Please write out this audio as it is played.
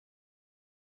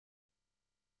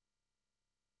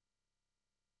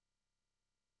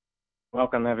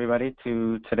Welcome everybody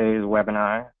to today's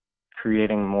webinar,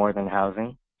 Creating More Than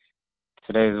Housing.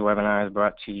 Today's webinar is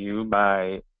brought to you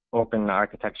by Open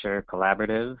Architecture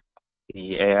Collaborative,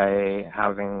 the AIA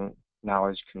Housing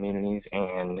Knowledge Communities,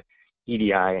 and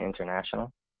EDI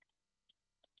International.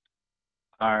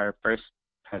 Our first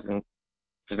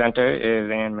presenter is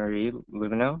Anne-Marie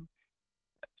Lubino.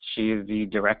 She is the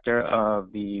director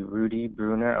of the Rudy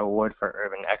Bruner Award for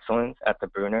Urban Excellence at the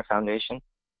Bruner Foundation.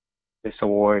 This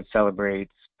award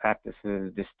celebrates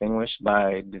practices distinguished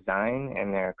by design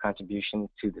and their contributions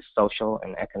to the social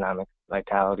and economic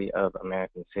vitality of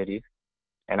American cities.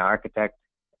 An architect,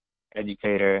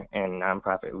 educator, and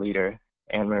nonprofit leader,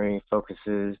 Anne-Marie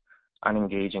focuses on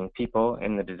engaging people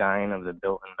in the design of the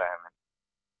built environment.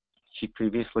 She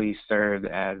previously served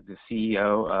as the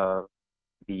CEO of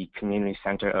the Community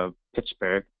Center of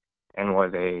Pittsburgh and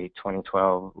was a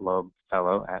 2012 Loeb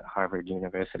Fellow at Harvard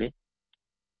University.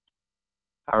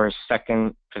 Our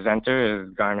second presenter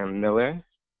is Garner Miller.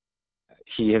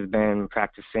 He has been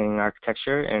practicing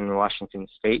architecture in Washington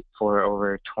State for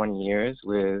over 20 years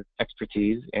with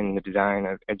expertise in the design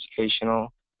of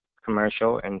educational,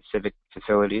 commercial, and civic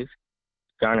facilities.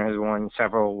 Garner has won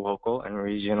several local and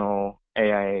regional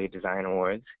AIA design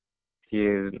awards. He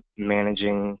is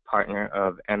managing partner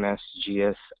of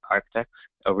MSGS Architects,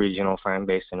 a regional firm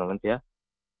based in Olympia.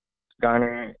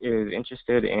 Garner is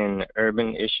interested in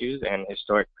urban issues and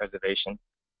historic preservation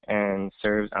and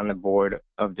serves on the board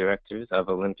of directors of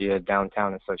Olympia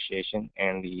Downtown Association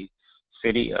and the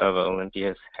City of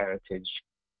Olympia's Heritage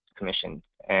Commission.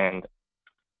 And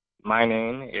my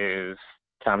name is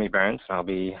Tommy Burns, and I'll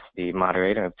be the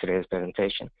moderator of today's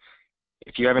presentation.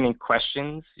 If you have any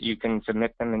questions, you can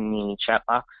submit them in the chat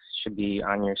box. It should be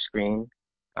on your screen.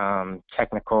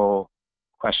 Technical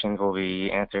questions will be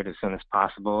answered as soon as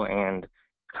possible, and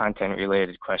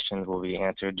content-related questions will be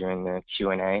answered during the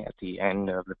Q&A at the end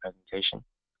of the presentation.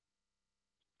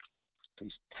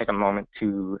 Please take a moment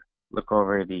to look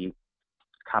over the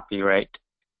copyright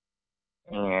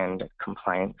and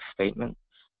compliance statements.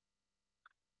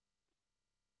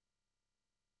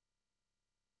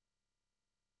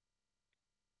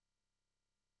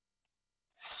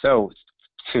 So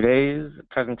today's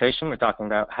presentation, we're talking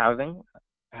about housing.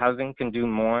 Housing can do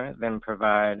more than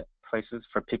provide places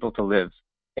for people to live.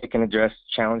 It can address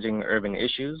challenging urban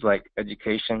issues like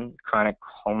education, chronic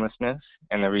homelessness,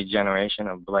 and the regeneration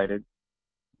of blighted,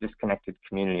 disconnected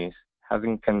communities.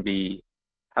 Housing can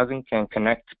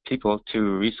connect people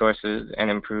to resources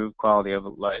and improve quality of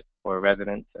life for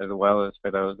residents as well as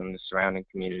for those in the surrounding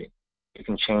community. It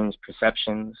can change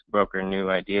perceptions, broker new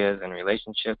ideas and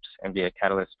relationships, and be a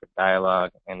catalyst for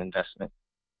dialogue and investment.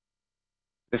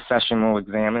 This session will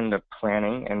examine the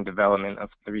planning and development of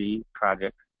 3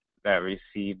 projects that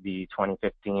received the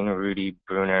 2015 Rudy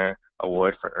Bruner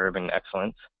Award for Urban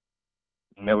Excellence: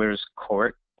 Miller's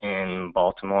Court in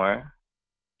Baltimore,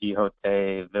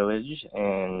 Quixote Village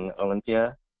in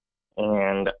Olympia,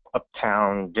 and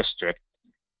Uptown District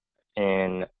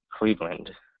in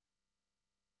Cleveland.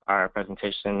 Our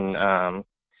presentation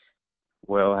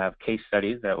will have case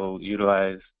studies that will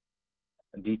utilize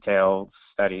detailed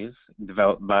studies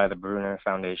developed by the Bruner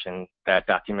Foundation that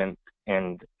document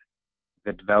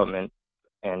the development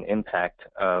and impact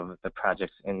of the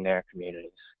projects in their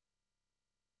communities.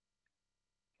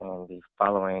 And the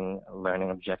following learning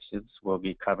objectives will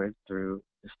be covered through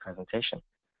this presentation.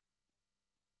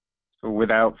 So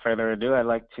without further ado, I'd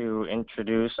like to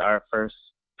introduce our first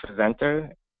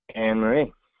presenter,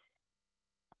 Anne-Marie.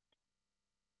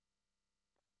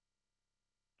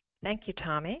 Thank you,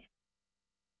 Tommy.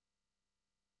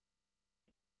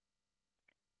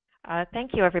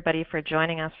 Thank you, everybody, for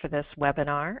joining us for this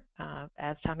webinar.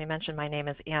 As Tommy mentioned, my name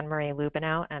is Anne-Marie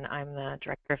Lubino, and I'm the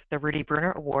director of the Rudy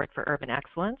Bruner Award for Urban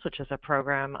Excellence, which is a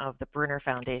program of the Bruner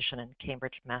Foundation in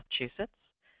Cambridge, Massachusetts.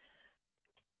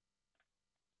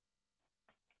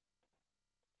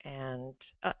 And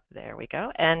there we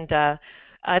go. And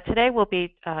today we'll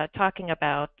be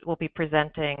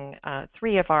presenting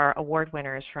 3 of our award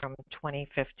winners from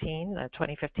 2015, the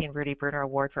 2015 Rudy Bruner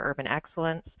Award for Urban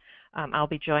Excellence. I'll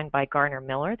be joined by Garner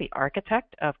Miller, the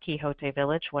architect of Quixote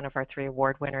Village, one of our 3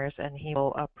 award winners, and he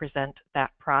will present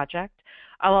that project.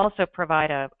 I'll also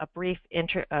provide a brief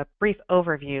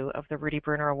overview of the Rudy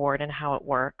Bruner Award and how it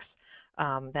works,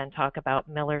 then talk about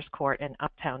Miller's Court and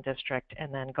Uptown District,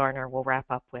 and then Garner will wrap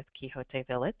up with Quixote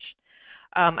Village.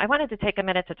 I wanted to take a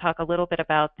minute to talk a little bit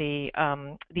about the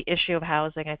issue of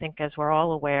housing. I think, as we're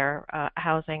all aware,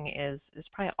 housing is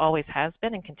probably always has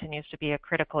been and continues to be a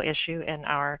critical issue in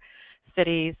our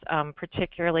cities,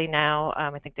 particularly now.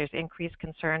 I think there's increased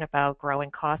concern about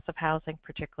growing costs of housing,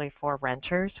 particularly for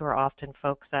renters, who are often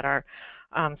folks that are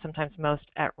sometimes most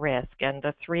at risk. And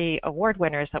the three award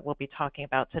winners that we'll be talking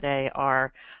about today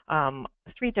are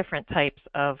three different types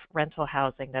of rental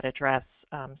housing that address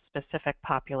specific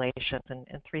populations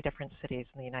in three different cities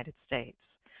in the United States.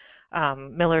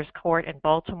 Miller's Court in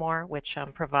Baltimore, which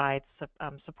provides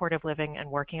supportive living and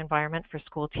working environment for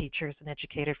school teachers and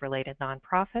educated-related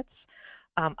nonprofits.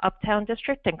 Uptown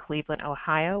District in Cleveland,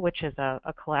 Ohio, which is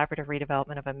a collaborative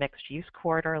redevelopment of a mixed-use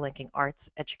corridor linking arts,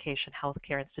 education,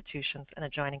 healthcare institutions, and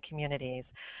adjoining communities.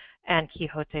 And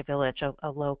Quixote Village, a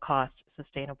low-cost,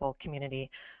 sustainable community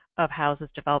of houses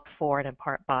developed for and in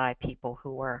part by people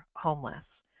who were homeless.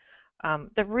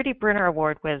 The Rudy Bruner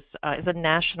Award is a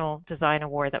national design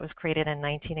award that was created in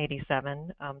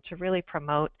 1987 to really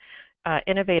promote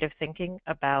innovative thinking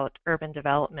about urban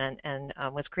development, and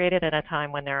was created at a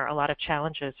time when there are a lot of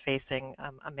challenges facing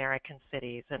American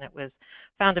cities. And it was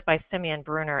founded by Simeon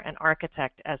Bruner, an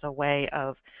architect, as a way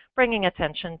of bringing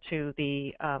attention to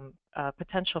the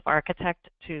potential of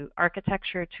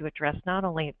architecture to address not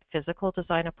only physical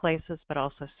design of places, but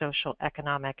also social,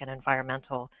 economic, and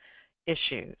environmental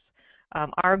issues.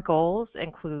 Our goals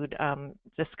include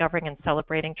discovering and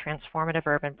celebrating transformative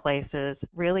urban places,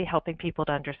 really helping people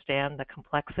to understand the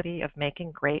complexity of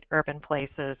making great urban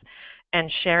places, and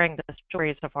sharing the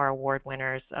stories of our award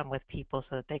winners with people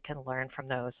so that they can learn from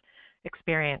those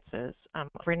experiences.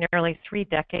 For nearly 3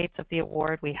 decades of the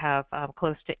award, we have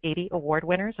close to 80 award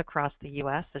winners across the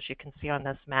U.S., as you can see on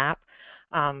this map.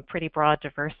 Pretty broad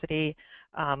diversity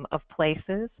of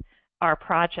places. Our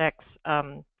projects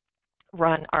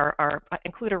our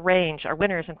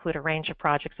winners include a range of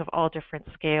projects of all different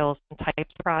scales and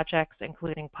types of projects,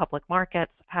 including public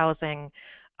markets, housing,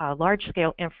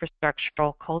 large-scale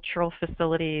infrastructural, cultural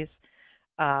facilities,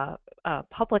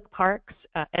 public parks,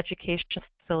 education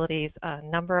facilities. A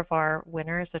number of our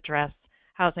winners address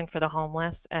housing for the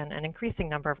homeless, and an increasing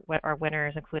number of our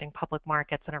winners, including public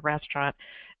markets and a restaurant,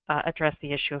 address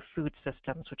the issue of food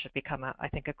systems, which have become, I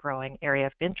think, a growing area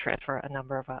of interest for a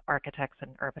number of architects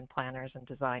and urban planners and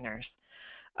designers.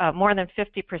 More than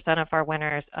 50% of our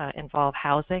winners involve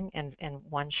housing in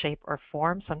one shape or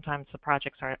form. Sometimes the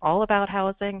projects are all about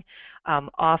housing.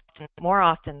 More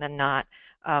often than not,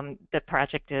 the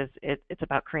project it's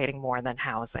about creating more than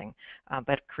housing,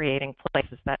 but creating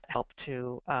places that help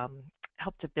to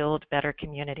build better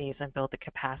communities and build the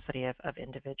capacity of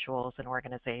individuals and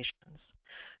organizations.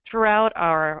 Throughout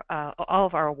all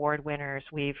of our award winners,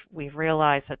 we've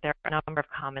realized that there are a number of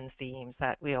common themes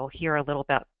that we'll hear a little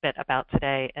bit about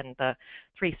today, and the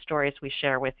 3 stories we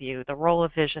share with you. The role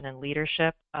of vision and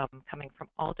leadership, coming from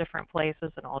all different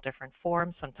places and all different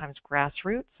forms, sometimes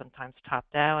grassroots, sometimes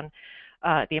top-down.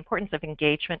 The importance of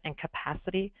engagement and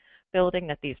capacity building,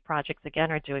 that these projects,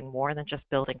 again, are doing more than just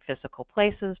building physical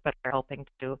places, but are helping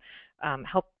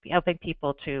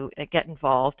people to get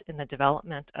involved in the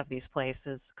development of these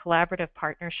places. Collaborative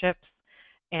partnerships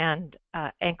and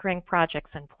anchoring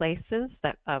projects in places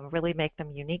that really make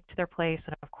them unique to their place,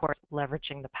 and of course,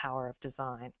 leveraging the power of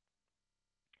design.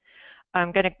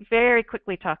 I'm going to very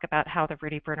quickly talk about how the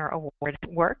Rudy Bruner Award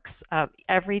works.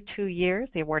 Every 2 years,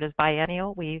 the award is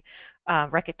biennial. We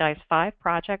recognize 5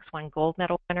 projects, 1 gold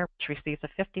medal winner, which receives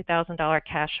a $50,000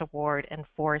 cash award, and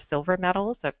 4 silver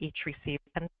medals that each receive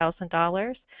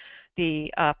 $10,000. The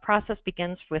process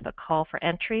begins with a call for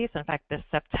entries. In fact, this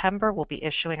September, we'll be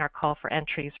issuing our call for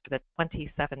entries for the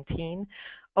 2017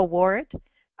 award.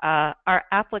 Our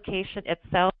application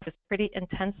itself is pretty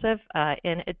intensive.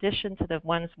 In addition to the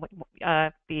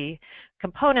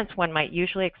components one might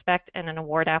usually expect in an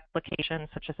award application,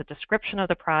 such as a description of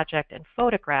the project and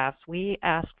photographs, we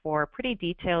ask for pretty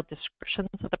detailed descriptions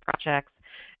of the projects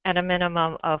and a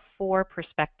minimum of 4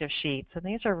 perspective sheets. And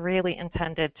these are really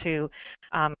intended to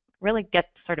really get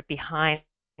sort of behind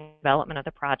the development of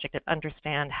the project and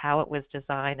understand how it was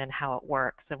designed and how it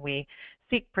works. And we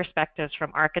seek perspectives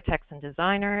from architects and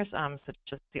designers, such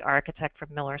as the architect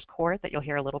from Miller's Court that you'll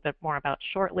hear a little bit more about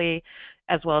shortly,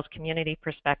 as well as community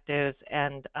perspectives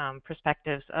and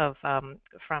perspectives from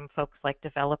folks like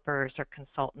developers or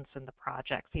consultants in the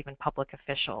projects, even public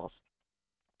officials.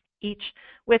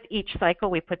 With each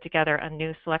cycle, we put together a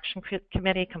new selection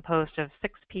committee composed of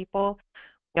 6 people.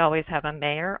 We always have a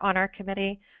mayor on our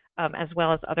committee, as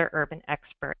well as other urban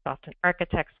experts, often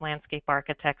architects, landscape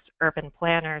architects, urban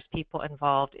planners, people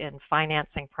involved in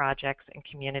financing projects and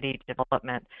community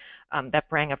development that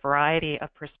bring a variety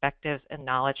of perspectives and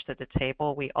knowledge to the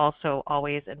table. We also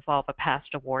always involve a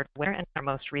past award winner. In our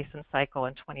most recent cycle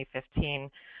in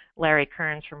 2015, Larry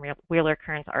Kearns from Wheeler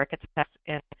Kearns Architects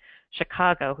in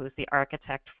Chicago, who's the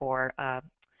architect for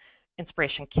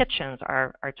Inspiration Kitchens,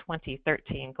 our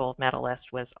 2013 gold medalist,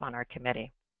 was on our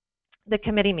committee. The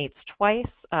committee meets twice.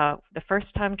 The first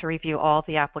time to review all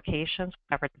the applications,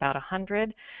 we covered about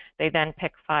 100. They then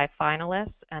pick 5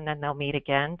 finalists, and then they'll meet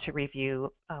again to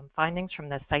review findings from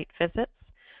the site visits.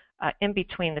 In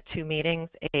between the 2 meetings,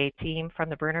 a team from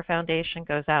the Bruner Foundation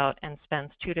goes out and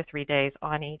spends 2 to 3 days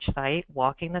on each site,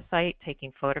 walking the site,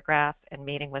 taking photographs, and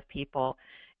meeting with people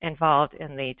involved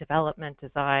in the development,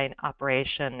 design,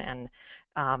 operation,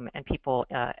 and people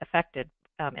affected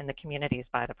in the communities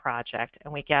by the project.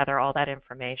 And we gather all that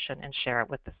information and share it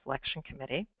with the selection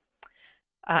committee.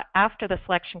 After the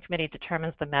selection committee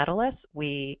determines the medalists,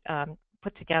 we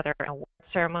put together an award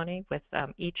ceremony with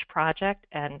each project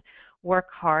and work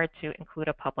hard to include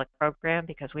a public program,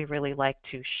 because we really like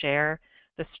to share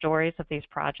the stories of these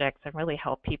projects and really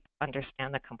help people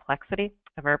understand the complexity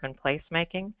of urban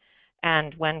placemaking.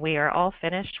 And when we are all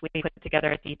finished, we put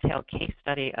together a detailed case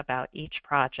study about each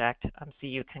project, so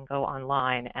you can go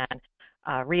online and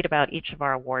read about each of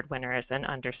our award winners and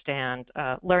understand,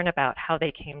 learn about how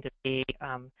they came to be,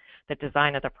 the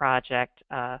design of the project,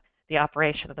 the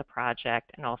operation of the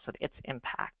project, and also its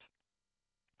impact.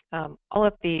 All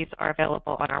of these are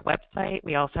available on our website.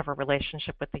 We also have a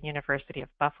relationship with the University of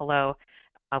Buffalo,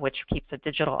 which keeps a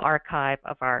digital archive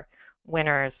of our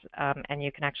winners, and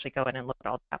you can actually go in and look at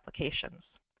all the applications.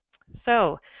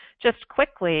 So just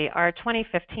quickly, our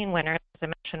 2015 winners, as I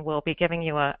mentioned, we'll be giving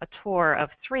you a tour of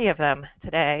 3 of them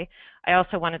today. I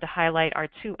also wanted to highlight our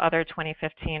 2 other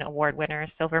 2015 award winners,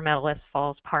 silver medalist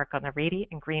Falls Park on the Reedy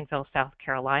in Greenville, South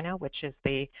Carolina, which is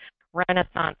the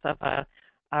renaissance of a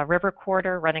river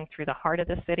corridor running through the heart of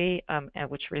the city, and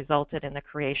which resulted in the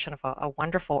creation of a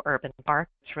wonderful urban park.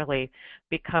 It's really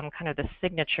become kind of the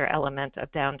signature element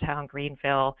of downtown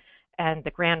Greenville, and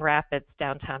the Grand Rapids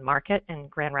Downtown Market in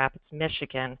Grand Rapids,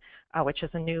 Michigan, which is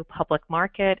a new public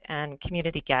market and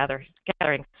community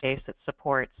gathering space that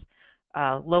supports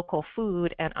local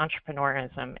food and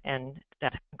entrepreneurism in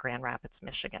Grand Rapids,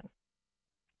 Michigan.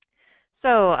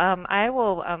 So I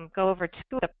will go over 2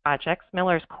 of the projects.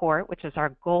 Miller's Court, which is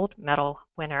our gold medal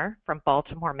winner from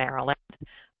Baltimore, Maryland,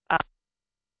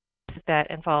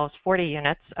 that involves 40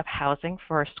 units of housing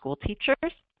for school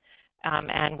teachers,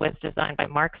 and was designed by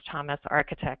Marks Thomas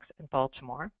Architects in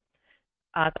Baltimore.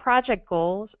 The project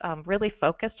goals really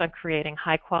focused on creating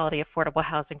high-quality, affordable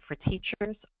housing for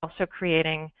teachers, also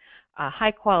creating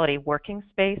high-quality working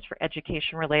space for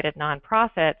education-related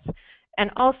nonprofits, and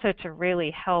also to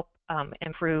really help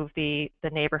improve the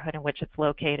neighborhood in which it's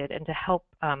located, and to help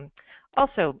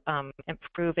also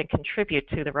improve and contribute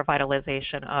to the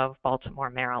revitalization of Baltimore,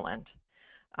 Maryland.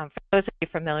 For those of you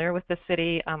familiar with the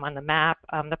city, on the map,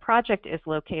 the project is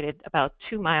located about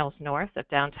 2 miles north of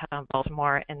downtown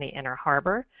Baltimore in the Inner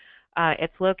Harbor.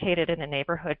 It's located in a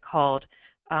neighborhood called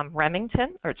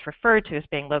Remington, or it's referred to as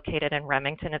being located in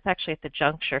Remington. It's actually at the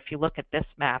juncture. If you look at this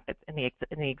map, it's in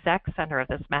the exact center of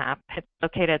this map. It's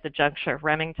located at the juncture of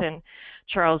Remington,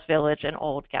 Charles Village, and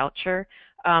Old Goucher.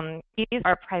 These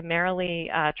are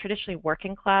primarily traditionally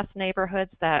working class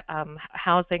neighborhoods, that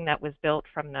housing that was built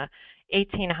from the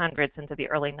 1800s into the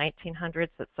early 1900s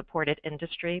that supported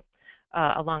industry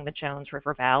along the Jones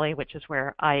River Valley, which is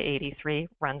where I-83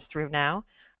 runs through now.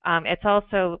 It's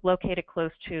also located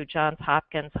close to Johns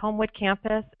Hopkins Homewood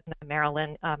campus and the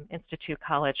Maryland Institute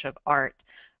College of Art,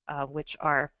 which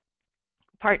are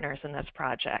partners in this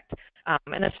project.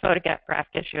 And this photograph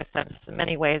gives you a sense, in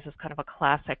many ways, is kind of a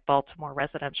classic Baltimore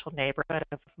residential neighborhood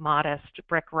of modest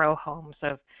brick row homes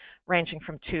ranging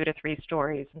from 2 to 3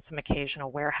 stories and some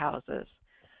occasional warehouses.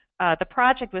 The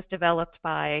project was developed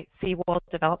by Seawall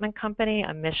Development Company,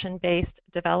 a mission-based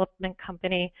development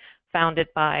company founded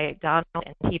by Donald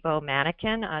and Thibault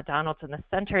Manikin. Donald's in the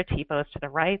center, Thibault's to the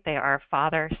right. They are a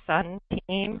father-son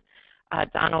team.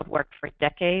 Donald worked for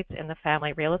decades in the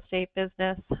family real estate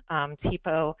business.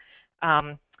 Thibault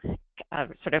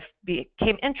sort of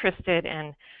became interested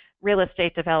in real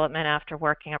estate development after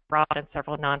working abroad in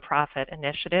several nonprofit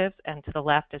initiatives. And to the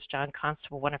left is John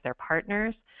Constable, one of their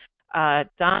partners.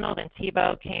 Donald and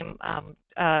Thibault came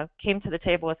to the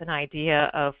table with an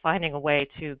idea of finding a way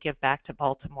to give back to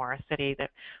Baltimore, a city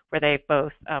where they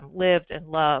both lived and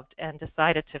loved, and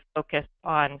decided to focus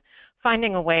on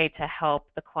finding a way to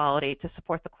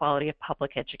support the quality of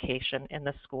public education in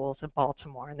the schools in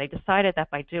Baltimore. And they decided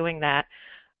that by doing that,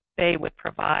 they would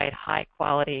provide high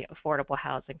quality, affordable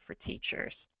housing for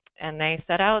teachers. And they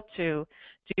set out to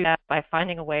do that by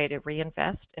finding a way to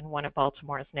reinvest in one of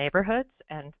Baltimore's neighborhoods,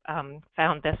 and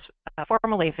found this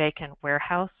formerly vacant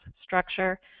warehouse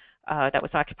structure that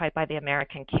was occupied by the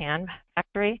American Can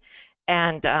Factory,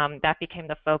 And that became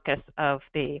the focus of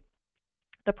the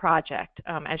project.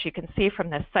 As you can see from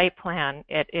the site plan,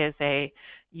 it is a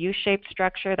U-shaped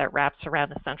structure that wraps around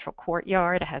the central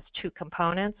courtyard. It has two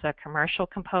components, a commercial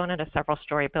component, a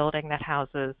several-story building that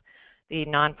houses the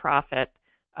nonprofit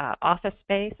office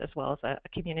space, as well as a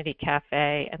community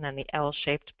cafe, and then the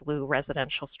L-shaped blue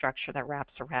residential structure that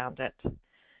wraps around it.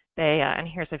 And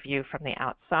here's a view from the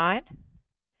outside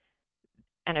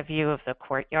and a view of the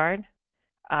courtyard.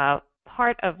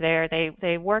 Part of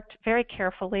they worked very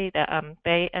carefully.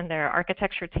 They and their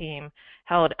architecture team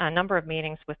held a number of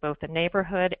meetings with both the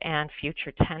neighborhood and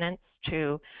future tenants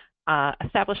to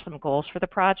establish some goals for the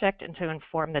project and to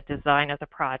inform the design of the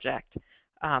project.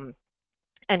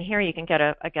 And here you can get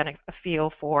again a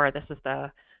feel for, this is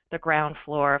the ground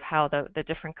floor of how the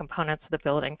different components of the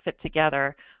building fit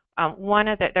together.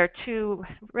 There are two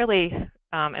really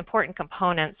important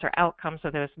components or outcomes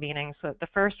of those meetings. So the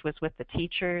first was with the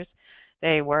teachers.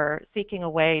 They were seeking a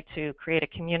way to create a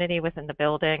community within the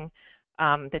building.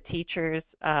 The teachers,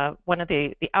 one of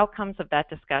the outcomes of that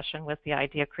discussion was the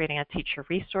idea of creating a teacher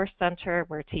resource center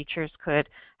where teachers could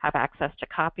have access to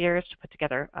copiers to put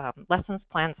together lessons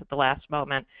plans at the last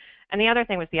moment. And the other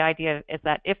thing was the idea is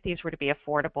that if these were to be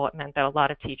affordable, it meant that a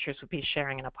lot of teachers would be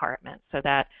sharing an apartment. So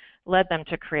that led them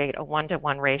to create a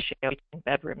 1-to-1 ratio between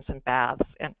bedrooms and baths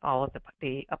in all of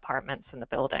the apartments in the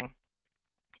building.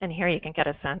 And here you can get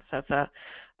a sense of the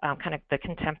kind of the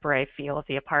contemporary feel of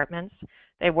the apartments.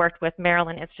 They worked with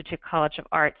Maryland Institute College of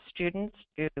Art students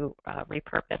to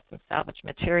repurpose some salvaged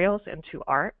materials into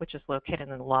art, which is located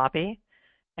in the lobby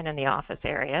and in the office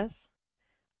areas.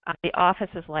 The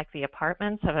offices, like the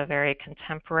apartments, have a very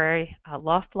contemporary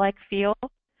loft-like feel.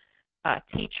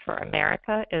 Teach for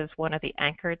America is one of the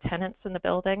anchor tenants in the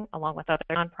building, along with other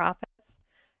nonprofits.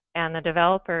 And the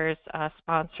developers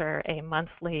sponsor a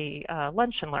monthly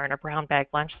lunch and learn, a brown bag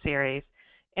lunch series,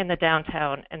 in the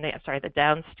the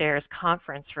downstairs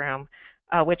conference room,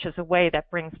 which is a way that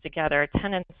brings together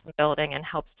tenants in the building and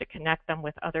helps to connect them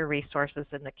with other resources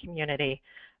in the community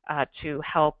to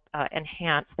help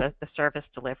enhance the service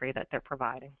delivery that they're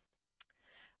providing.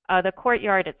 The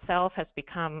courtyard itself has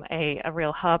become a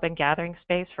real hub and gathering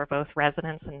space for both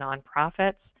residents and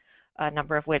nonprofits, a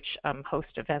number of which host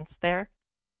events there.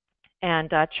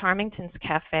 And Charmington's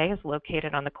Cafe is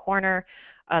located on the corner.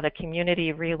 The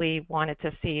community really wanted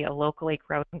to see a locally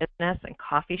grown business and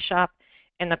coffee shop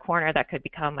in the corner that could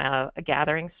become a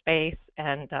gathering space.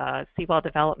 And Seawall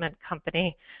Development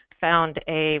Company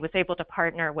was able to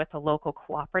partner with a local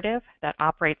cooperative that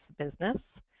operates the business.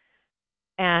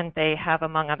 And they have,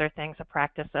 among other things, a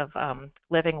practice of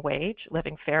living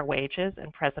fair wages.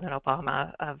 And President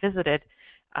Obama visited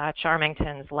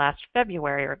Charmington's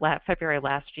February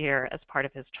last year as part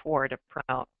of his tour to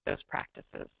promote those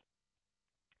practices.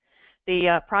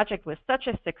 The project was such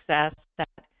a success that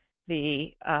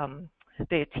the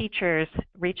teachers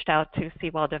reached out to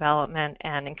Seawall Development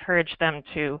and encouraged them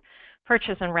to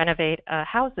purchase and renovate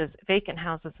vacant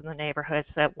houses in the neighborhood,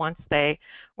 so that once they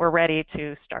were ready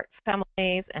to start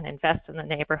families and invest in the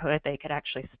neighborhood, they could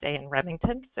actually stay in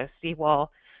Remington. So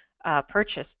Seawall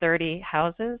purchased 30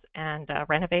 houses and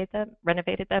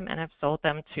renovated them and have sold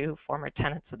them to former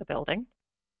tenants of the building.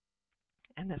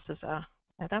 And this is one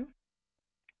of them.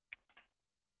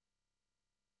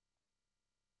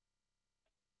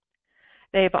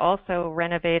 They've also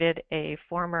renovated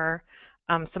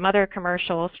some other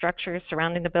commercial structures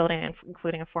surrounding the building,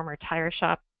 including a former tire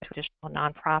shop, additional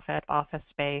nonprofit office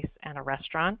space, and a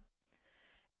restaurant.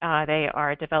 They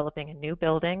are developing a new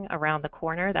building around the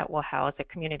corner that will house a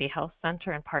community health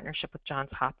center in partnership with Johns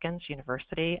Hopkins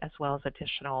University, as well as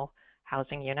additional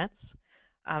housing units.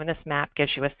 This map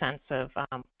gives you a sense of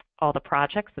all the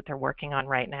projects that they're working on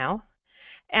right now.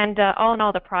 And all in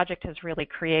all, the project has really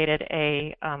created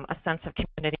a sense of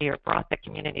community, or brought the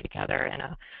community together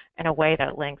in a way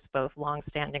that links both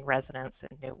longstanding residents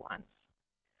and new ones.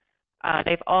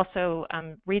 They've also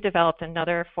redeveloped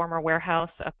another former warehouse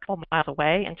a couple miles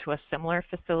away into a similar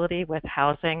facility with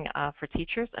housing for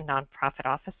teachers, a nonprofit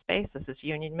office space. This is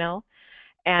Union Mill,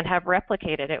 and have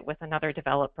replicated it with another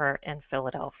developer in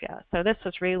Philadelphia. So this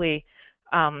was really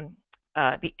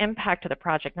the impact of the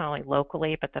project, not only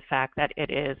locally, but the fact that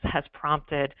it has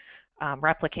prompted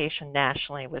replication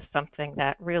nationally, was something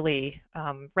that really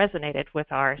resonated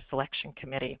with our selection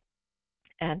committee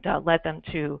and led them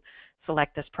to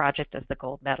select this project as the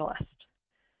gold medalist.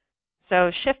 So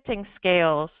shifting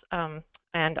scales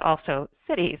and also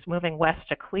cities, moving west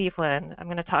to Cleveland, I'm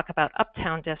going to talk about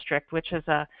Uptown District, which is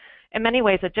in many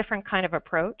ways a different kind of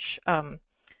approach.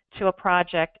 to a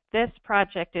project. This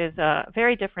project is a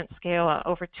very different scale,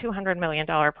 over $200 million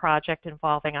project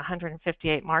involving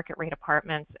 158 market rate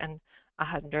apartments and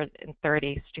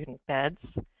 130 student beds.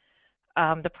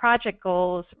 The project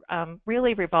goals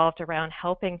really revolved around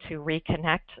helping to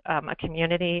reconnect a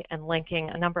community and linking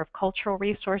a number of cultural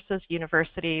resources,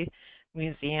 universities,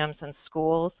 museums, and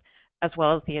schools, as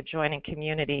well as the adjoining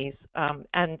communities,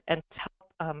 and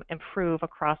improve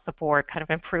across the board, kind of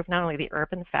improve not only the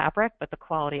urban fabric, but the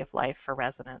quality of life for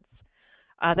residents.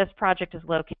 This project is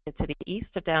located to the east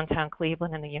of downtown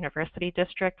Cleveland in the University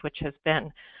District, which has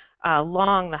been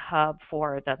long the hub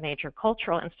for the major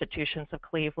cultural institutions of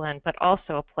Cleveland, but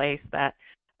also a place that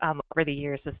over the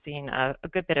years has seen a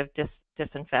good bit of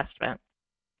disinvestment.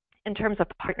 In terms of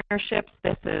partnerships,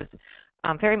 this is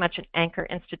very much an anchor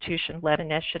institution-led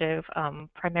initiative,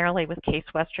 primarily with Case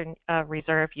Western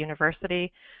Reserve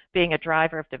University being a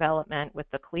driver of development, with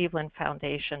the Cleveland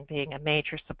Foundation being a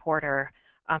major supporter,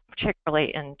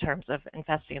 particularly in terms of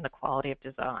investing in the quality of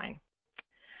design.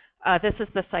 This is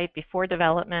the site before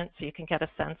development, so you can get a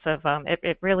sense of,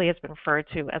 it really has been referred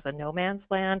to as a no man's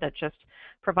land. It just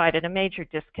provided a major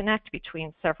disconnect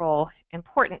between several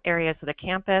important areas of the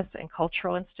campus and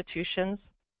cultural institutions.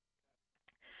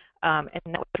 And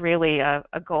that was really a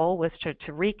goal, was to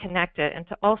reconnect it and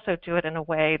to also do it in a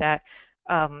way that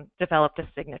developed a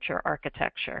signature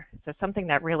architecture. So something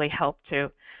that really helped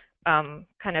to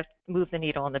kind of move the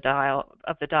needle on the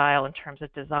dial in terms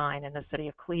of design in the city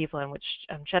of Cleveland, which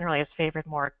generally has favored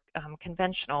more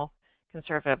conventional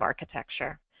conservative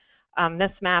architecture.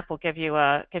 This map will gives you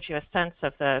a sense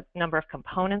of the number of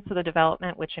components of the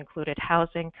development, which included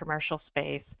housing, commercial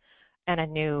space, and a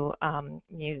new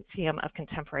Museum of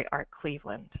Contemporary Art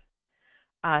Cleveland.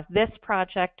 This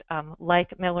project,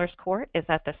 like Miller's Court, is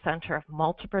at the center of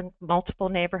multiple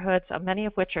neighborhoods, many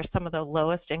of which are some of the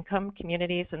lowest income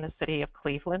communities in the city of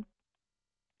Cleveland.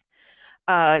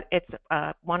 It's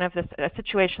one of a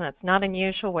situation that's not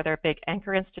unusual, where there are big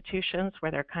anchor institutions,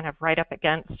 where they're kind of right up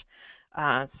against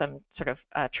some sort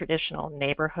of traditional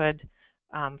neighborhood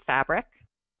fabric.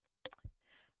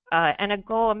 And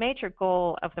a major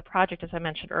goal of the project, as I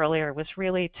mentioned earlier, was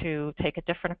really to take a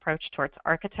different approach towards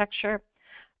architecture.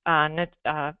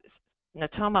 Natoma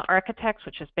Architects,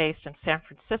 which is based in San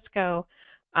Francisco,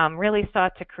 really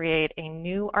sought to create a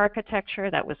new architecture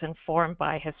that was informed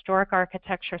by historic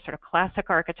architecture, sort of classic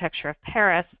architecture of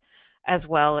Paris, as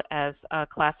well as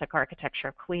classic architecture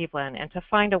of Cleveland, and to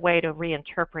find a way to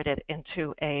reinterpret it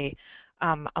into a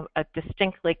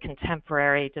distinctly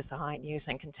contemporary design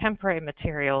using contemporary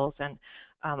materials and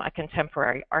a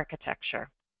contemporary architecture.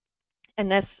 And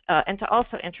this, and to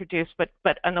also introduce, but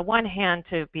on the one hand,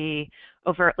 to be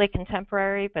overtly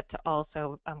contemporary, but to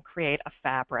also create a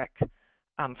fabric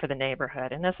for the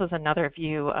neighborhood. And this is another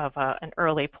view of an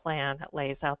early plan that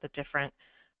lays out the different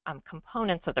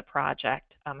components of the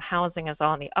project. Housing is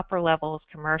all in the upper levels,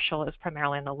 commercial is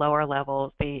primarily in the lower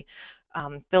levels. The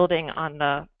building on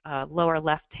the lower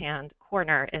left-hand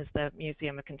corner is the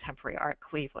Museum of Contemporary Art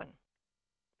Cleveland.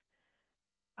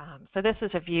 So this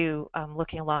is a view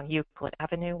looking along Euclid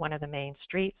Avenue, one of the main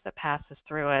streets that passes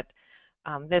through it.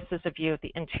 This is a view of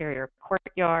the interior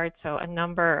courtyard. So a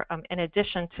number, in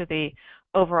addition to the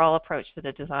overall approach to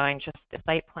the design, just the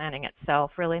site planning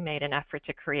itself really made an effort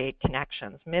to create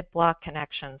connections, mid-block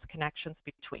connections, connections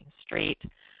between street,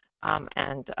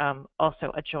 and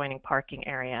also adjoining parking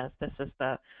areas. This is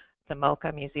the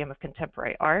MoCA Museum of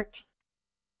Contemporary Art.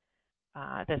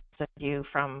 This is a view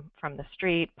from the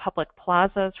street. Public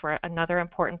plazas were another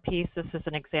important piece. This is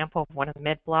an example of one of the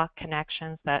mid-block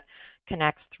connections that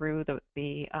connects through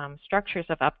the structures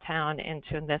of Uptown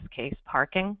into, in this case,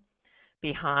 parking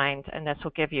behind. And this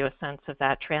will give you a sense of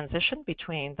that transition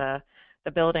between the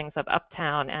buildings of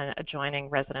Uptown and adjoining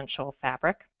residential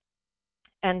fabric.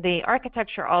 And the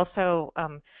architecture also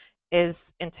is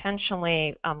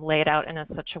intentionally laid out in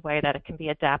such a way that it can be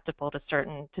adaptable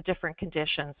to different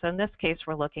conditions. So in this case,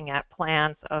 we're looking at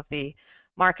plans of the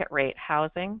market rate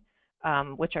housing,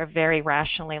 which are very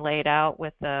rationally laid out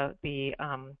with the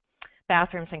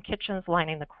bathrooms and kitchens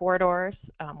lining the corridors,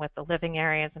 with the living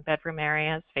areas and bedroom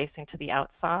areas facing to the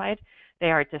outside.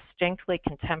 They are distinctly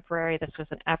contemporary. This was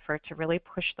an effort to really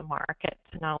push the market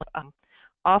to not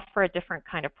offer a different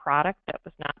kind of product that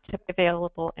was not typically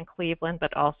available in Cleveland,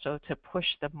 but also to push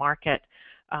the market,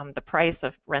 the price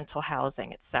of rental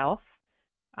housing itself.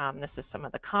 This is some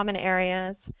of the common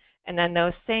areas. And then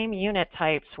those same unit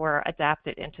types were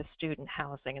adapted into student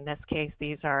housing. In this case,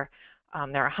 these are,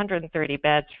 there are 130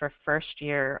 beds for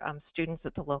first-year students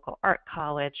at the local art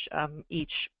college,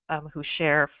 each who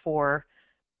share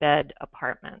 4-bed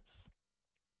apartments.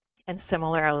 And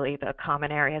similarly, the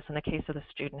common areas in the case of the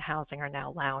student housing are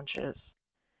now lounges.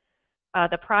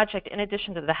 The project, in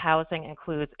addition to the housing,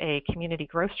 includes a community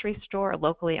grocery store, a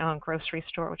locally owned grocery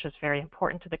store, which is very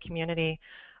important to the community,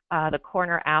 the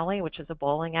corner alley, which is a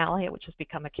bowling alley, which has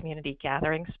become a community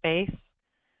gathering space.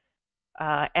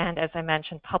 And as I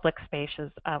mentioned, public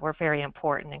spaces were very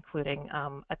important, including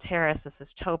a terrace. This is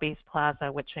Toby's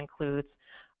Plaza, which includes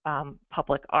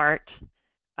public art,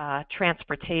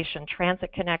 transportation,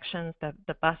 transit connections.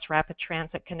 The bus rapid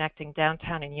transit connecting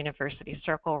downtown and University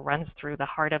Circle runs through the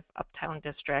heart of Uptown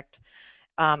District.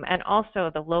 And also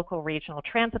the local regional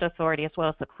transit authority, as well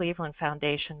as the Cleveland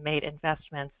Foundation, made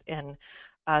investments in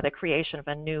the creation of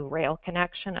a new rail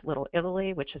connection at Little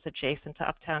Italy, which is adjacent to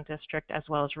Uptown District, as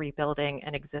well as rebuilding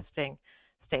an existing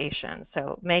station.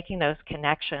 So making those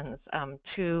connections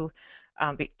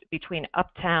between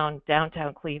Uptown,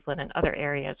 downtown Cleveland, and other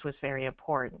areas was very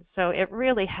important. So it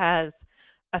really has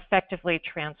effectively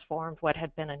transformed what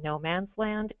had been a no man's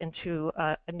land into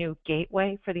a new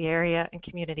gateway for the area and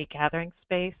community gathering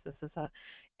space. This is an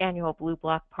annual Blue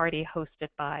Block party hosted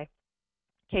by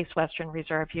Case Western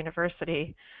Reserve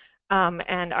University.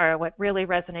 And what really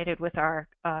resonated with our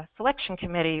selection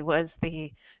committee was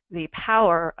the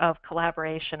power of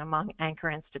collaboration among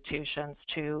anchor institutions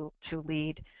to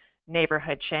lead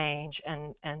neighborhood change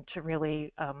and to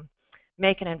really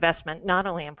make an investment not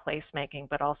only in placemaking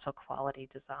but also quality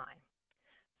design.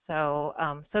 So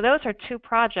those are two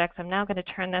projects. I'm now going to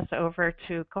turn this over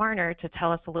to Garner to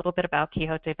tell us a little bit about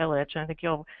Quixote Village. And I think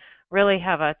you'll really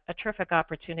have a terrific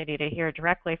opportunity to hear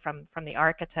directly from the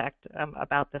architect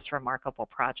about this remarkable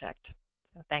project.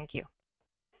 So thank you.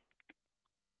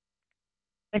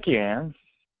 Thank you, Anne.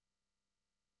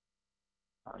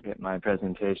 I'll get my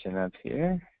presentation up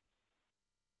here.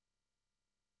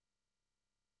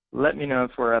 Let me know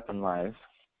if we're up and live.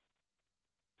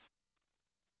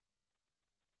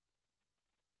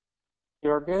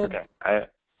 You're good? Okay,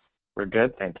 we're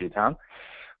good. Thank you, Tom.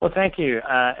 Well, thank you.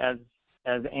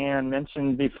 As Anne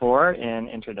mentioned before in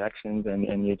introductions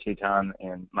and you too, Tom,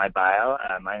 in my bio,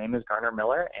 my name is Garner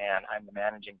Miller, and I'm the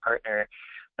managing partner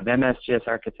of MSGS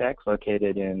Architects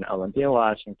located in Olympia,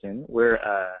 Washington. We're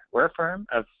a firm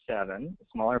of 7, a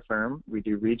smaller firm. We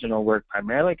do regional work,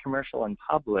 primarily commercial and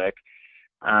public.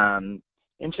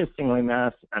 Interestingly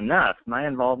enough, my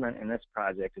involvement in this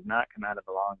project has not come out of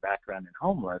a long background in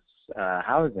homeless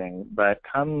housing, but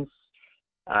comes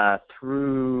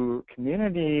through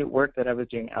community work that I was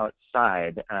doing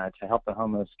outside to help the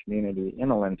homeless community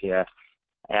in Olympia,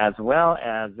 as well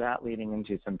as that leading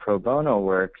into some pro bono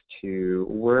work to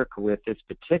work with this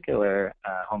particular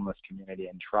homeless community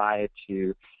and try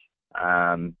to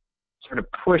sort of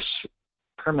push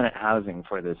permanent housing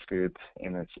for this group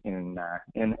in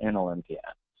Olympia.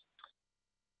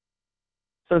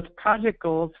 So the project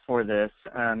goals for this,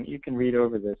 you can read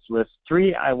over this list.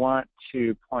 3 I want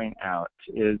to point out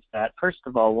is that, first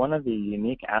of all, one of the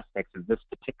unique aspects of this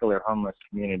particular homeless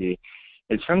community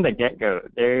is from the get-go,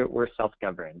 they were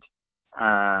self-governed.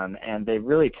 And they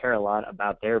really care a lot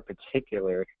about their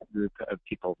particular group of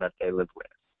people that they live with.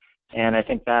 And I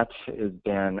think that has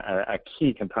been a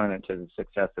key component to the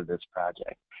success of this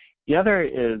project. The other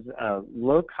is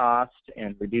low cost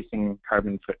and reducing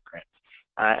carbon footprint.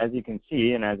 As you can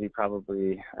see, and as you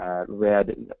probably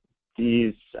read,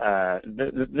 this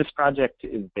project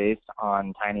is based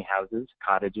on tiny houses,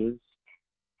 cottages,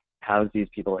 house these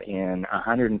people in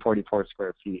 144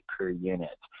 square feet per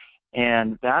unit.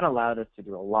 And that allowed us to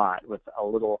do a lot with a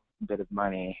little bit of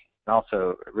money, and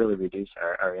also really reduce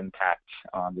our impact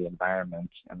on the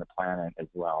environment and the planet as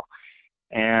well.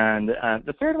 And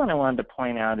the third one I wanted to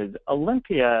point out is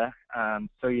Olympia,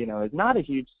 so you know, is not a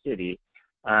huge city.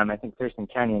 I think Thurston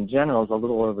County in general is a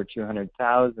little over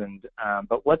 200,000,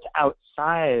 but what's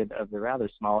outside of the rather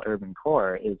small urban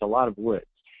core is a lot of woods.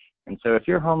 And so if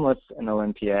you're homeless in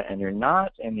Olympia and you're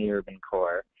not in the urban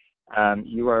core,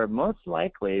 you are most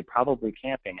likely probably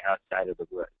camping outside of the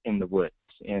woods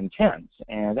in tents.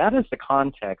 And that is the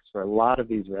context for a lot of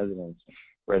these residents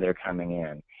where they're coming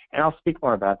in. And I'll speak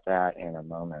more about that in a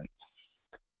moment.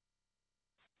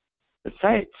 The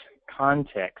site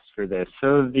context for this.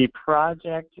 So the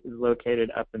project is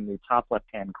located up in the top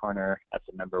left-hand corner. That's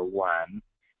the number 1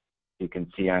 you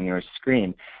can see on your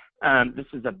screen. This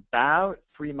is about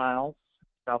 3 miles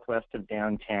southwest of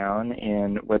downtown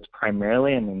in what's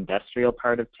primarily an industrial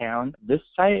part of town. This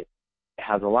site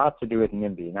has a lot to do with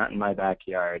NIMBY, not in my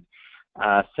backyard.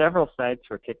 Several sites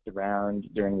were kicked around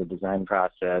during the design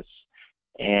process,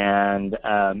 and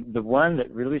the one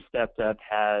that really stepped up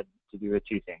had to do with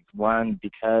 2 things. One,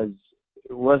 because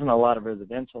there wasn't a lot of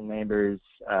residential neighbors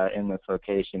in this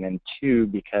location, and 2,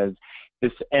 because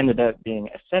this ended up being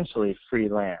essentially free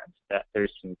land that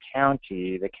Thurston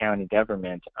County, the county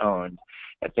government, owned,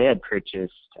 that they had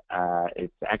purchased.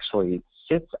 It actually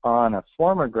sits on a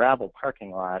former gravel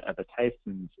parking lot of a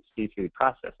Tyson's seafood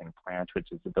processing plant, which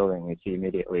is the building we see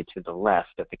immediately to the left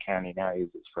that the county now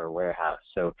uses for a warehouse.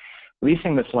 So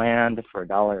leasing this land for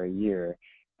 $1 a year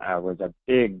was a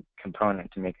big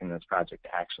component to making this project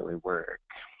actually work.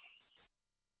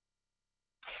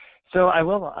 So I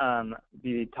will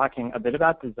be talking a bit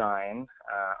about design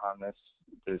on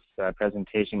this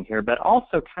presentation here, but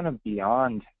also kind of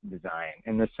beyond design,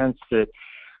 in the sense that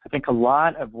I think a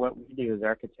lot of what we do as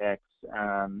architects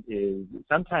is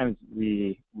sometimes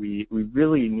we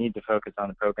really need to focus on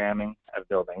the programming of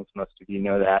buildings. Most of you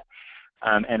know that.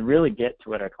 And really get to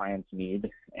what our clients need,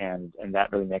 and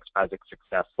that really makes projects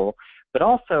successful. But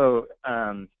also,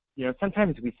 you know,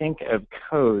 sometimes we think of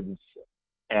codes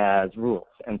as rules,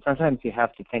 and sometimes you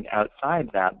have to think outside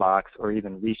that box or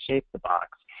even reshape the box.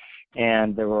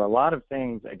 And there were a lot of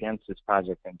things against this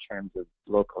project in terms of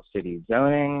local city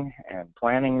zoning and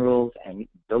planning rules and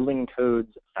building codes,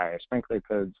 fire sprinkler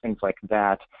codes, things like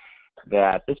that,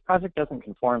 that this project doesn't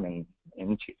conform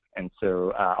into. And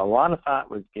so a lot of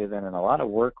thought was given and a lot of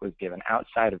work was given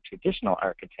outside of traditional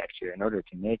architecture in order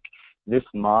to make this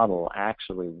model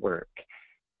actually work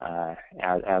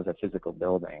as a physical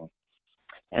building.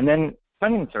 And then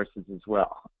funding sources as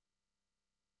well.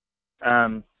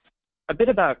 A bit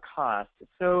about cost.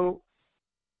 So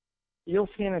you'll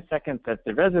see in a second that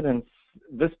the residents,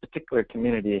 this particular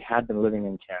community, had been living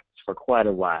in tents for quite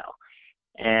a while.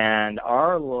 And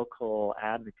our local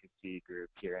advocacy group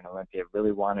here in Olympia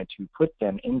really wanted to put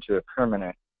them into a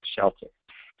permanent shelter.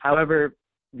 However,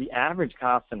 the average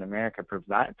cost in America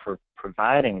for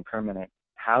providing permanent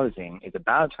housing is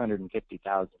about $250,000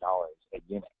 a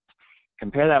unit.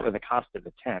 Compare that with the cost of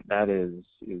a tent. That is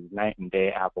night and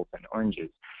day, apples and oranges.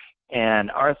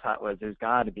 And our thought was there's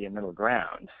got to be a middle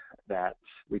ground that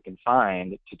we can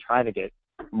find to try to get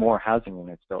more housing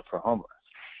units built for homeless.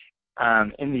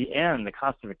 In the end, the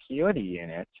cost of a Quixote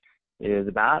unit is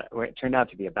about, it turned out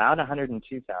to be about $102,000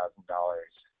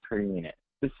 per unit.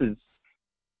 This is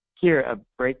here a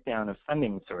breakdown of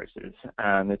funding sources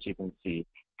that you can see.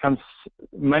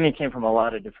 Money came from a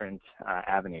lot of different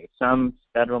avenues. Some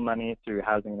federal money through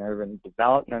housing and urban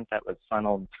development that was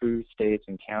funneled through states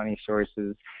and county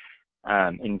sources,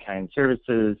 in-kind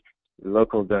services,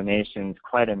 local donations,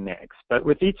 quite a mix. But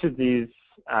with each of these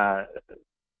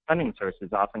funding sources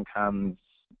often comes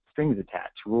strings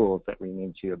attached, rules that we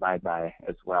need to abide by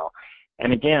as well.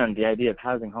 And again, the idea of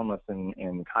housing homeless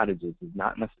in cottages is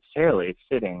not necessarily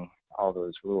fitting all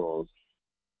those rules.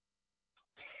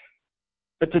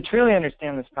 But to truly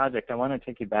understand this project, I want to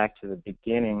take you back to the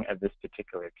beginning of this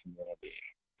particular community.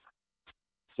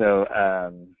 So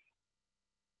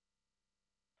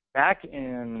back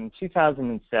in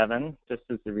 2007, just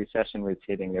as the recession was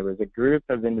hitting, there was a group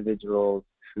of individuals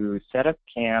who set up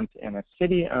camp in a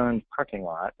city-owned parking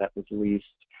lot that was leased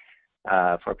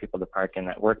for people to park in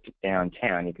that worked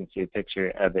downtown. You can see a picture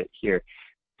of it here.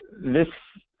 This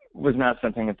was not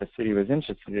something that the city was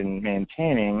interested in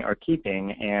maintaining or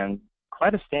keeping, and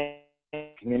quite a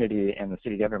standing community and the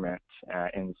city government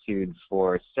ensued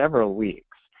for several weeks.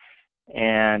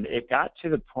 And it got to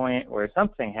the point where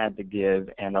something had to give,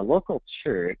 and a local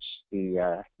church,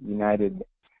 the United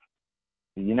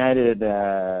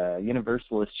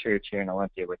Universalist Church here in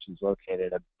Olympia, which is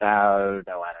located about,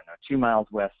 2 miles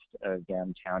west of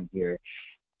downtown here,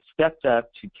 stepped up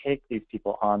to take these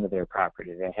people onto their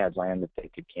property. They had land that they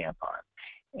could camp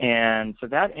on. And so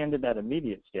that ended that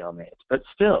immediate stalemate. But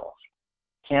still,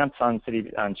 camps on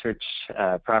church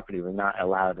property were not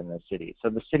allowed in the city. So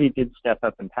the city did step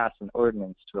up and pass an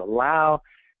ordinance to allow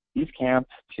these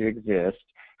camps to exist.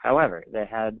 However, they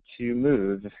had to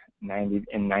move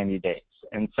in 90 days.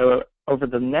 And so over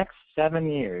the next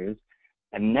 7 years,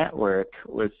 a network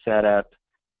was set up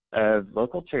of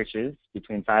local churches,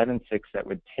 between 5 and 6, that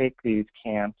would take these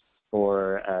camps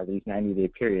for these 90-day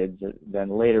periods, that then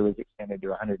later was extended to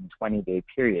 120-day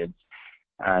periods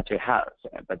to house.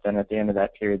 But then at the end of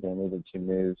that period, they needed to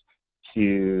move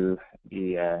to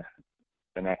the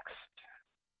next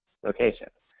location.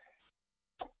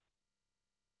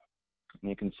 And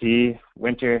you can see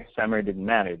winter, summer didn't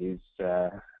matter.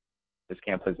 This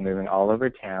camp was moving all over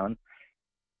town.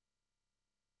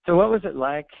 So what was it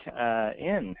like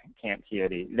in Camp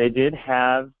Quixote? They did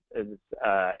have,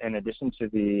 in addition to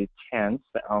the tents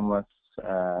that homeless,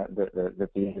 that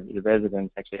the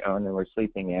residents actually owned and were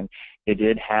sleeping in, they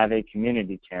did have a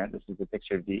community tent. This is a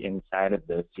picture of the inside of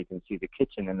this. You can see the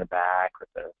kitchen in the back with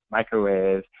the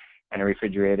microwave and a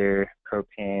refrigerator,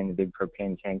 propane, a big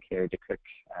propane tank here to cook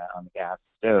on the gas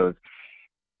stove.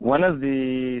 One of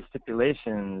the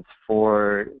stipulations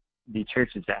for the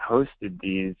churches that hosted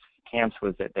these camps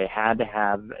was that they had to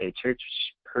have a church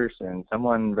person,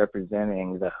 someone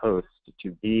representing the host,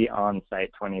 to be on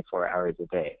site 24 hours a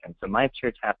day. And so my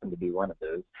church happened to be one of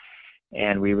those.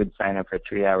 And we would sign up for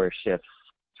 3-hour shifts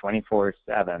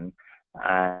 24/7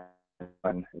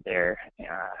 there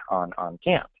on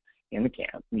camp, in the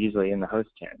camp, usually in the host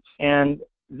tent. And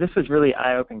this was really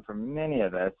eye-opening for many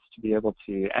of us to be able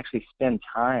to actually spend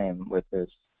time with this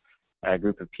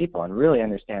group of people and really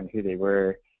understand who they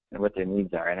were and what their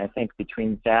needs are. And I think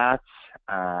between that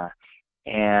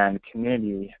and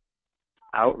community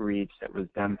outreach that was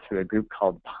done through a group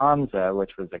called PANZA,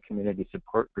 which was a community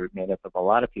support group made up of a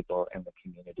lot of people in the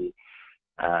community,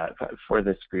 for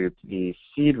this group, the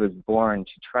seed was born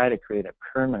to try to create a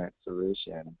permanent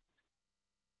solution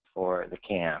for the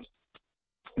camp.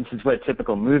 This is what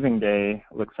typical moving day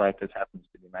looks like. This happens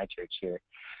to be my church here.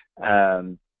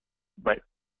 But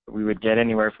we would get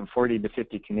anywhere from 40 to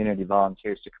 50 community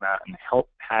volunteers to come out and help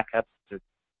pack up the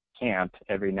camp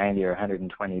every 90 or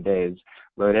 120 days,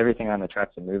 load everything on the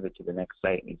trucks and move it to the next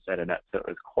site and set it up. So it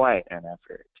was quite an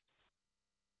effort.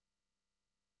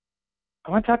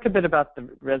 I want to talk a bit about the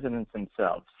residents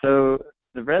themselves. So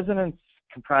the residents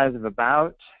comprise of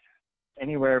about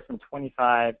anywhere from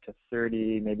 25 to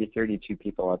 30, maybe 32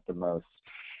 people at the most.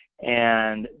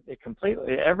 And it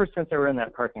completely, ever since they were in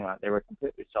that parking lot, they were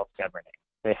completely self-governing.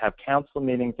 They have council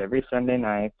meetings every Sunday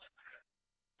night,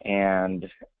 and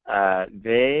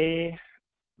they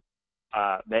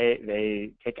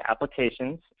take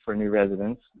applications for new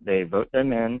residents. They vote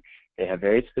them in. They have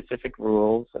very specific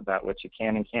rules about what you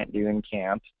can and can't do in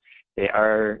camp. They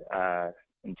are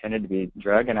intended to be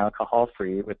drug and alcohol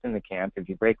free within the camp. If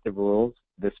you break the rules,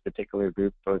 this particular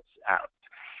group votes out.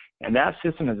 And that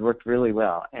system has worked really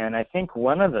well. And I think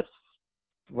one of the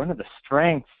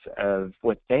strengths of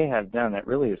what they have done that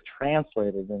really is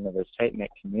translated into this tight-knit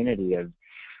community of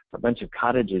a bunch of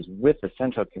cottages with a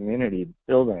central community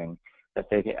building, that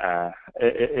they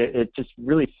it just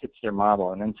really fits their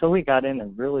model. And until we got in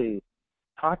and really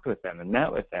talked with them and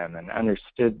met with them and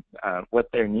understood what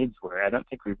their needs were, I don't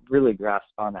think we really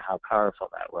grasped on how powerful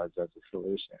that was as a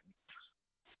solution.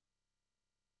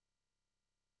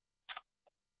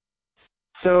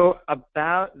 So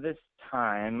about this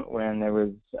time, when there was,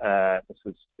 this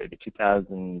was maybe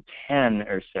 2010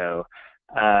 or so,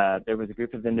 there was a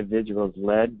group of individuals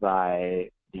led by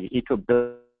the Eco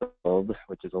Build,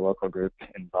 which is a local group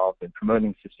involved in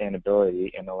promoting sustainability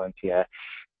in Olympia,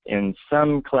 in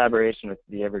some collaboration with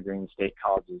the Evergreen State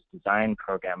College's design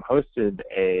program, hosted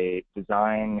a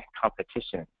design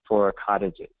competition for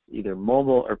cottages, either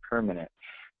mobile or permanent,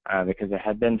 because there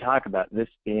had been talk about this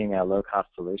being a low-cost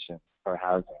solution for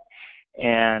housing.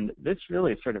 And this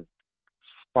really sort of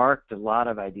sparked a lot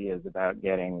of ideas about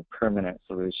getting permanent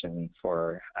solutions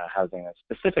for housing,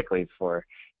 specifically for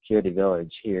Quixote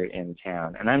Village here in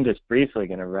town. And I'm just briefly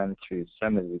going to run through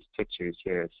some of these pictures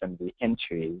here, some of the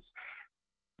entries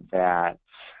that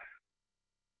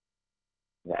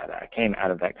came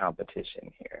out of that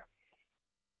competition here.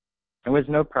 There was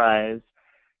no prize.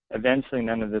 Eventually,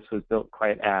 none of this was built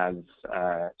quite as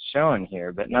shown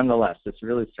here, but nonetheless, this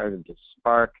really started to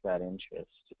spark that interest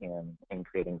in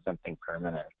creating something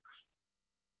permanent.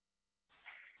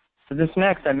 So this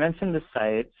next, I mentioned the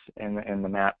sites in the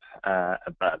map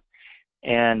above.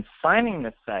 And finding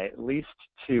the site leased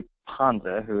to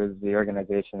PANZA, who is the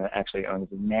organization that actually owns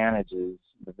and manages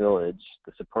the village,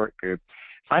 the support group,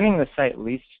 finding the site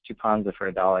leased to PANZA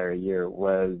for $1 a year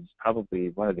was probably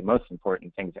one of the most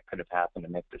important things that could have happened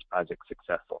to make this project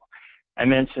successful. I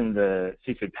mentioned the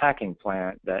seafood packing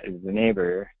plant that is the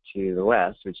neighbor to the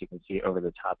west, which you can see over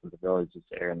the top of the villages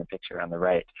there in the picture on the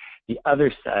right. The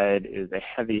other side is a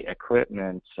heavy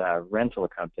equipment rental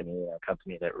company, a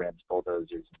company that rents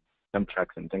bulldozers, dump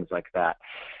trucks, and things like that.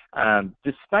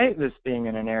 Despite this being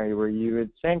in an area where you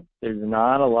would think there's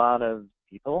not a lot of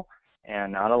people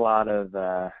and not a lot of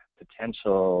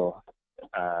potential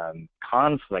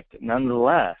conflict,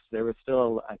 nonetheless, there was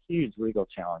still a huge legal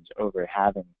challenge over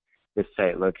having this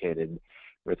site located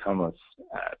with homeless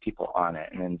people on it.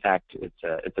 And in fact,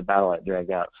 it's a battle that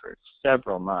dragged out for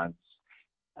several months.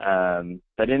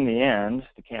 But in the end,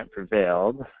 the camp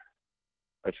prevailed,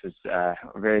 which was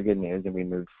very good news, and we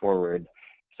moved forward.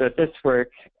 So at this work,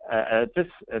 at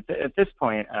this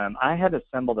point, I had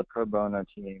assembled a pro bono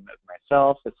team of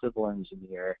myself, a civil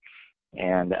engineer,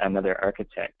 and another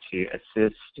architect to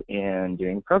assist in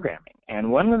doing programming. And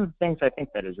one of the things I think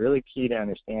that is really key to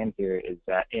understand here is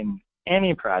that in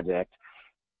any project,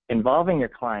 involving your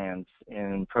clients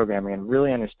in programming and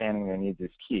really understanding their needs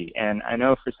is key. And I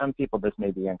know for some people this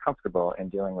may be uncomfortable in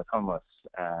dealing with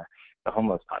the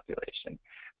homeless population,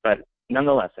 but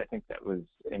nonetheless, I think that was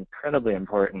incredibly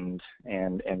important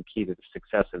and key to the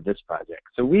success of this project.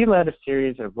 So we led a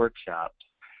series of workshops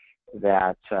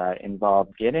that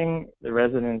involved getting the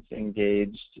residents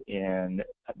engaged in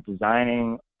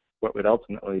designing what would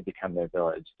ultimately become their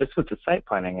village. This was a site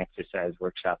planning exercise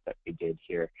workshop that we did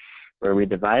here, where we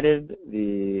divided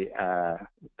the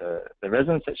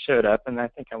residents that showed up, and I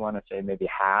think I want to say maybe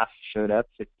half showed up,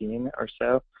 15 or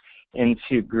so,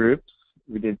 into groups.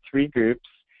 We did 3 groups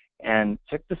and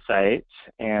took the site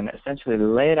and essentially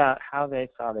laid out how they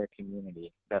saw their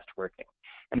community best working.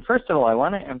 And first of all, I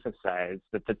want to emphasize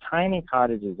that the tiny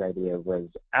cottages idea was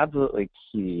absolutely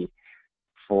key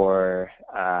for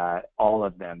all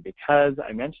of them, because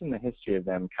I mentioned the history of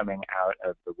them coming out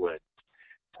of the woods.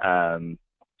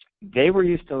 They were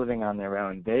used to living on their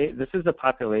own. This is a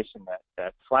population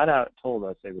that flat out told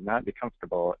us they would not be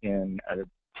comfortable in a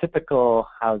typical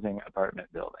housing apartment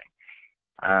building.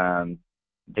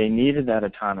 They needed that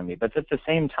autonomy, but at the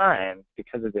same time,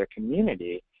 because of their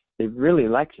community, they really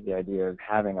liked the idea of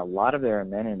having a lot of their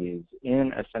amenities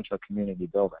in a central community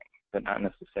building, but not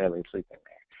necessarily sleeping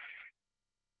there.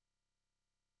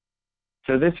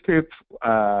 So this group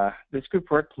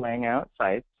worked laying out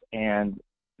sites, and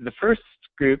the first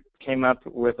group came up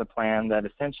with a plan that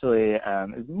essentially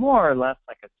is more or less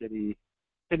like a city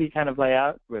kind of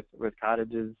layout with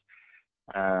cottages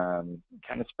kind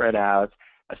of spread out,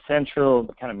 a central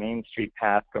kind of main street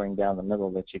path going down the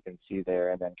middle that you can see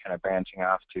there, and then kind of branching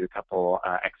off to a couple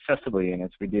accessible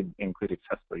units. We did include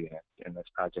accessible units in this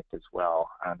project as well,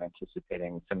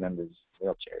 anticipating some members'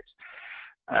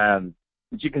 wheelchairs.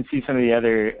 As you can see some of the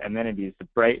other amenities, the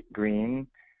bright green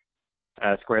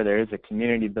square there is a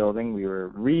community building. We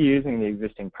were reusing the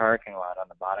existing parking lot on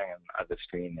the bottom of the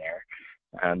screen there.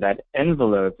 That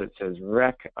envelope that says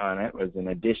rec on it was an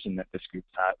addition that this group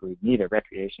thought we'd need a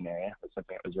recreation area. It was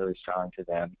something that was really strong to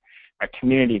them. Our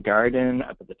community garden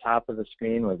up at the top of the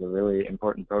screen was a really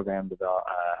important program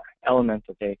element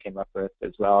that they came up with,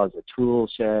 as well as a tool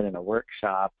shed and a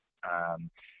workshop.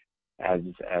 As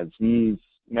these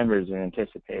members we're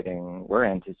anticipating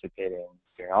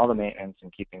doing all the maintenance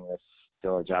and keeping this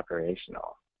village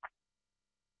operational.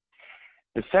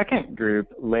 The second group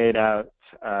laid out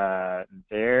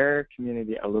their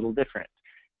community a little different,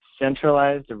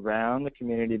 centralized around the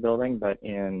community building, but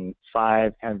in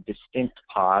 5 kind of distinct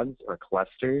pods or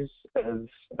clusters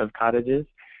of cottages,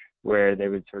 where they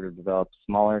would sort of develop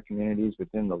smaller communities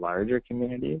within the larger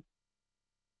community.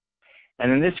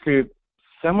 And in this group,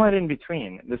 somewhat in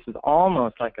between, this is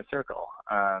almost like a circle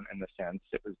in the sense.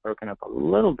 It was broken up a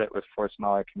little bit with 4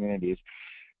 smaller communities.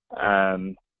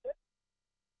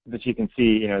 But you can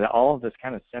see, that all of this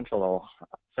kind of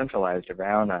centralized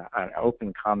around an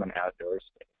open common outdoor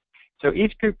space. So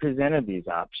each group presented these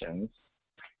options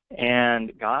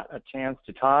and got a chance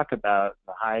to talk about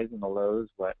the highs and the lows,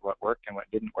 what worked and what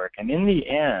didn't work. And in the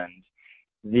end,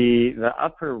 the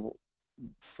upper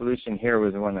solution here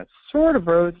was the one that sort of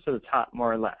rose to the top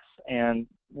more or less. And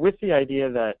with the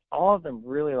idea that all of them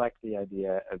really liked the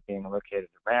idea of being located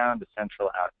around a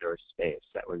central outdoor space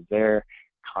that was their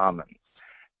commons.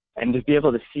 And to be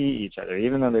able to see each other,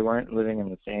 even though they weren't living in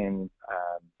the same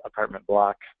apartment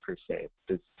block per se,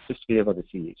 just to be able to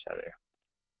see each other.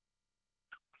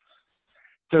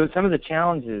 So some of the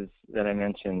challenges that I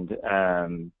mentioned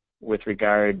with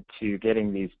regard to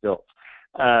getting these built.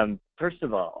 First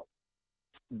of all,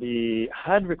 the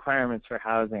HUD requirements for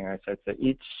housing are such that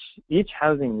each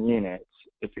housing unit,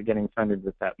 if you're getting funded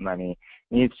with that money,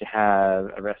 needs to have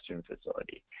a restroom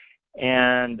facility.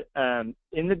 And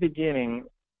in the beginning,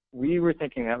 we were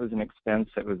thinking that was an expense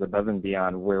that was above and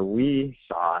beyond where we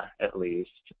saw, at least,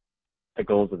 the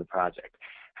goals of the project.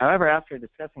 However, after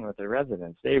discussing with the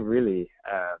residents, they really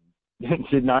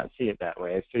did not see it that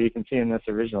way. So you can see in this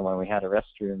original one, we had a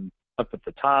restroom up at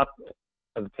the top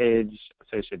of the page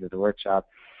associated with the workshop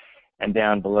and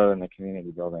down below in the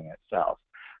community building itself.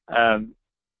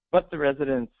 But the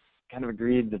residents kind of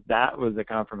agreed that that was a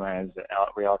compromise that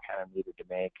we all kind of needed to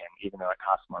make, and even though it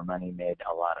cost more money, made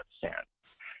a lot of sense.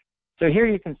 So here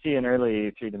you can see an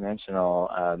early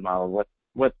 3-dimensional model,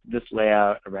 what this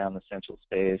layout around the central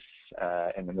space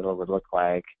in the middle would look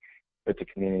like with the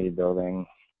community building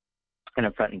and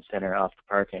a front and center off the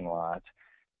parking lot.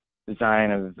 Design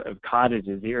of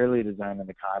cottages, the early design of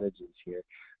the cottages here.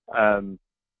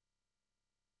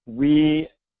 We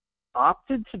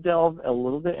opted to delve a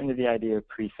little bit into the idea of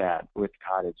prefab with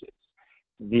cottages.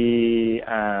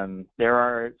 There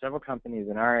are several companies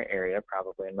in our area,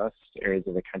 probably in most areas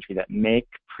of the country, that make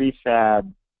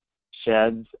prefab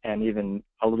sheds and even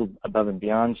a little above and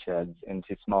beyond sheds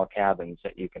into small cabins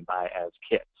that you can buy as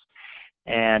kits.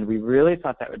 And we really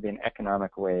thought that would be an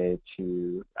economic way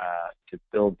to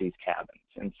build these cabins.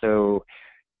 And so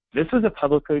this was a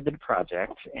publicly bid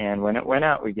project, and when it went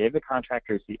out, we gave the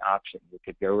contractors the option. You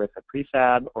could go with a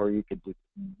prefab, or you could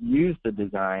use the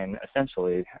design,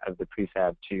 essentially, of the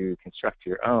prefab to construct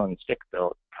your own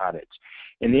stick-built cottage.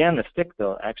 In the end, the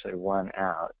stick-built actually won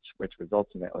out, which was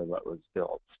ultimately what was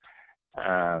built.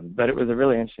 But it was a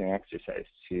really interesting exercise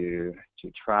to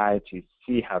try to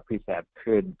see how prefab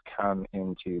could come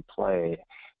into play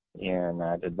in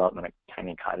the development of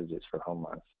tiny cottages for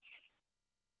homeless.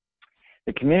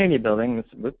 The community building,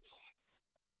 whoops,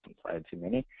 slide too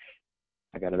many.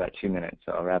 I got about 2 minutes,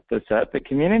 so I'll wrap this up. The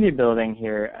community building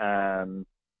here,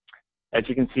 as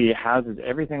you can see, houses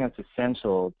everything that's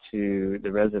essential to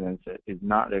the residents that is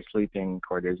not their sleeping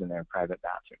quarters and their private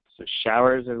bathrooms. So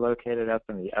showers are located up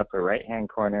in the upper right-hand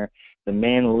corner, the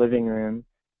main living room,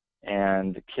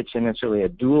 and the kitchen is really a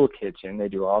dual kitchen. They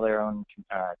do all their own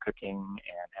cooking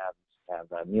and have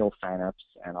meal sign-ups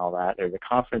and all that. There's a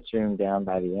conference room down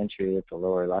by the entry at the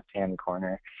lower left-hand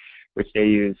corner, which they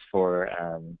use for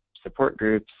support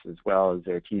groups as well as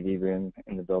their TV room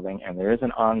in the building. And there is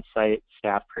an on-site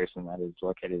staff person that is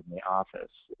located in the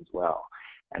office as well.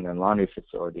 And then laundry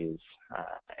facilities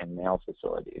and mail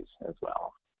facilities as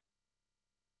well.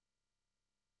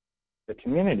 The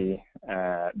community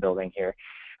building here,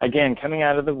 again, coming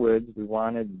out of the woods,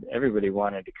 everybody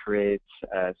wanted to create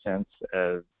a sense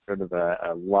of sort of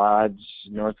a lodge,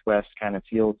 northwest kind of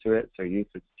feel to it. So use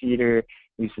of cedar,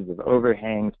 uses of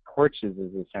overhangs, porches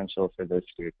is essential for this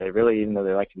group. They really, even though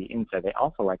they like to be inside, they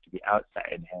also like to be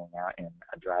outside, hanging out in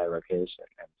a dry location.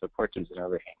 And so porches and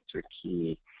overhangs are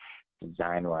key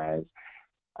design-wise.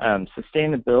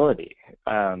 Sustainability.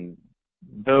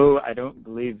 Though I don't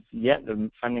believe yet the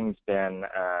funding's been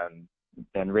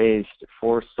raised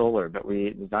for solar, but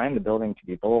we designed the building to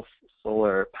be both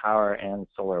solar power and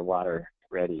solar water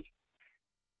ready.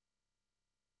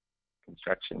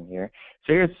 Construction here.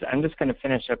 So I'm just going to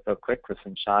finish up real quick with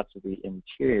some shots of the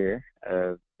interior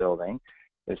of the building.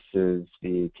 This is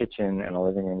the kitchen and a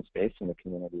living room space in the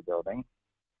community building.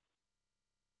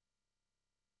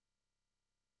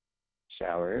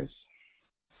 Showers.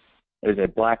 There's a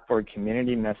blackboard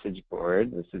community message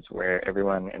board. This is where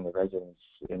everyone in the residence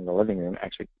in the living room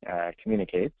actually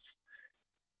communicates.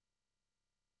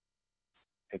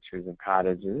 Pictures of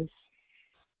cottages.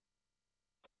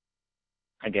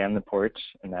 Again, the porch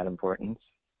and that importance.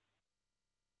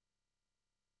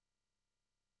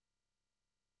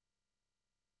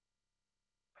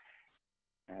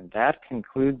 And that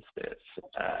concludes this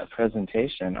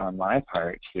presentation on my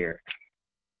part here.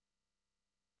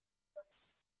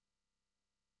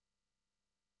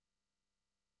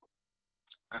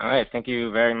 All right, thank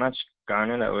you very much,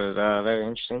 Garner. That was very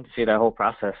interesting to see that whole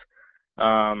process.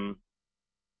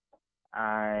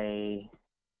 I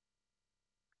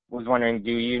was wondering,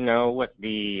 do you know what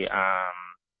the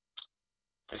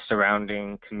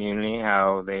surrounding community,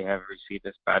 how they have received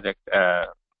this project?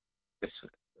 This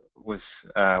was,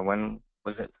 when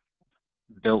was it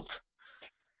built?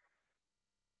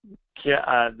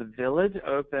 Yeah, the village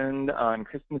opened on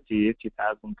Christmas Eve,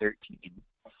 2013.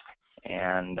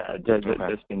 And just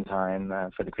in time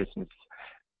for the Christmas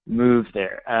move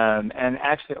there. And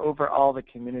actually, overall, the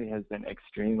community has been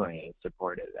extremely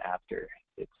supportive after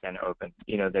it's been open.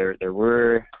 You know, there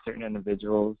were certain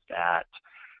individuals that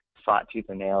fought tooth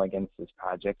and nail against this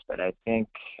project, but I think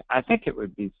it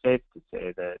would be safe to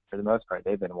say that for the most part,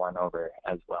 they've been won over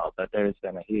as well. But there's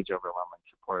been a huge, overwhelming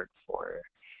support for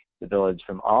the village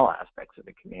from all aspects of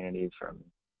the community, from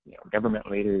government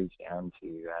leaders down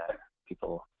to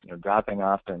people dropping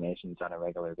off donations on a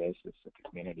regular basis at the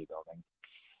community building.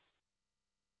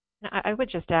 I would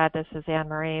just add, this is Anne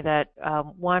Marie, that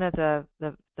one of the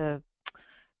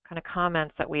kind of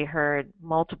comments that we heard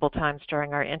multiple times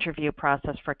during our interview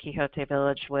process for Quixote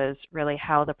Village was really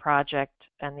how the project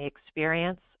and the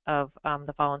experience of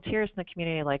the volunteers in the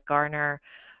community, like Garner,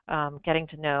 getting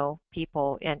to know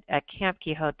people at Camp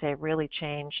Quixote really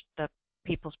changed the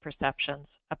people's perceptions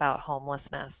about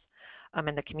homelessness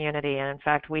in the community. And in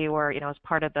fact, we were, as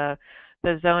part of the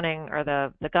zoning or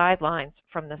the guidelines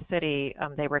from the city,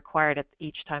 they required at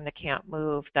each time the camp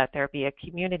moved that there be a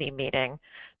community meeting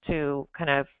to kind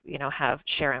of,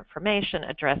 share information,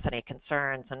 address any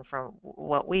concerns. And from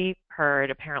what we heard,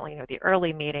 apparently, the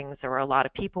early meetings, there were a lot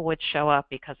of people would show up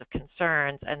because of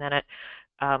concerns. And then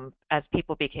as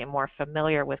people became more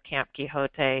familiar with Camp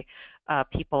Quixote,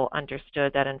 people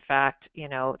understood that, in fact,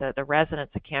 the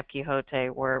residents of Camp Quixote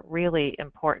were really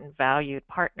important, valued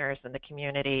partners in the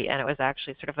community, and it was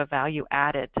actually sort of a value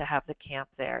added to have the camp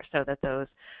there, so that those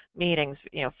meetings,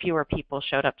 fewer people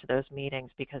showed up to those meetings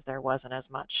because there wasn't as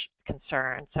much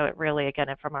concern. So it really, again,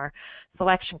 from our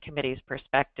selection committee's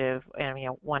perspective, and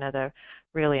one of the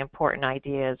really important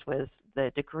ideas was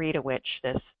the degree to which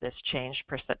this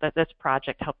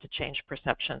project helped to change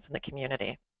perceptions in the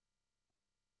community.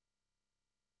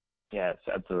 Yes,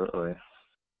 absolutely.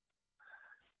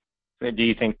 So do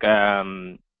you think,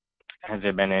 has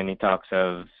there been any talks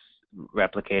of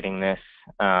replicating this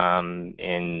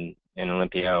in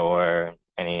Olympia or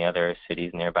any other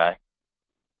cities nearby?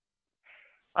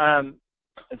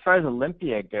 As far as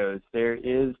Olympia goes, there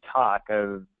is talk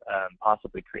of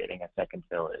possibly creating a second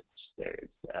village.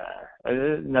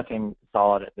 There's nothing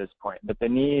solid at this point, but the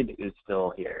need is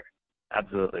still here.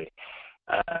 Absolutely.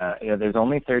 There's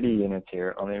only 30 units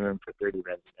here, only room for 30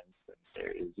 residents, and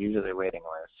there is usually a waiting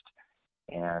list.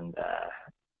 And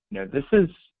this is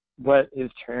what is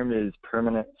termed as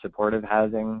permanent supportive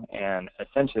housing, and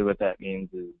essentially what that means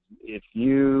is if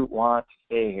you want to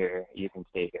stay here, you can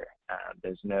stay here.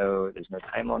 There's no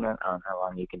time limit on how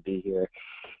long you can be here,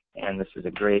 and this is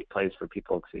a great place for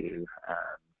people to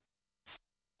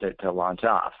launch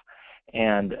off.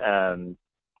 And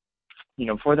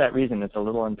for that reason, it's a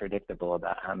little unpredictable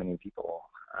about how many people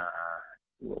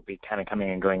will be kind of coming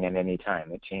and going at any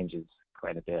time. It changes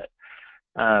quite a bit.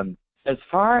 As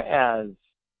far as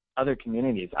other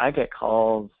communities, I get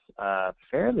calls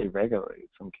fairly regularly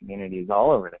from communities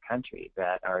all over the country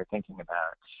that are thinking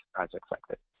about projects like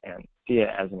this and see it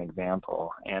as an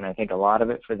example. And I think a lot of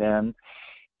it for them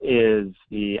is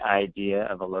the idea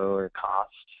of a lower cost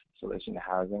solution to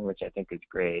housing, which I think is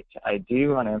great. I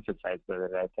do want to emphasize, though,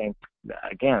 that I think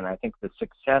the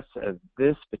success of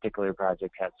this particular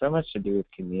project has so much to do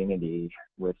with community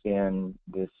within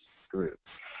this group.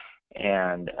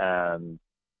 And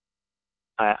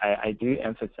I do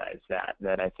emphasize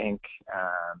that I think,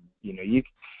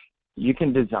 you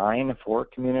can design for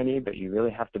community, but you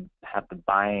really have to have the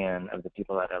buy-in of the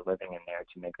people that are living in there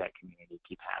to make that community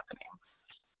keep happening.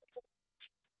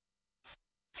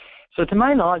 So to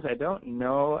my knowledge, I don't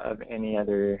know of any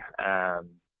other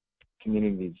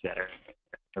communities that are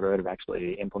sort of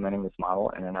actually implementing this model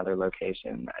in another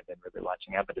location. I've been really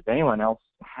watching out, but if anyone else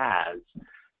has,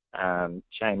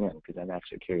 chime in, because I'm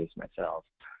actually curious myself.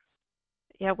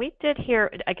 Yeah, we did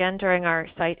hear, again, during our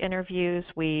site interviews,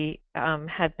 we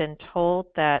had been told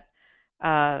that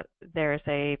there's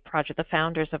a project, the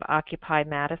founders of Occupy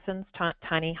Madison's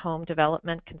tiny home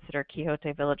development consider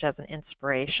Quixote Village as an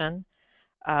inspiration.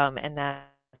 And that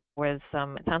was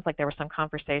it sounds like there were some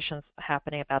conversations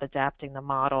happening about adapting the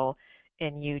model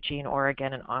in Eugene,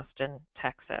 Oregon, and Austin,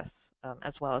 Texas,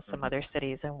 as well as some other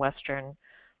cities in Western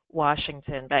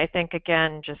Washington. But I think,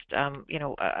 again, just,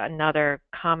 another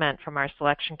comment from our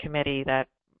selection committee that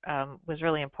was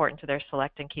really important to their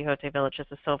selecting Quixote Village as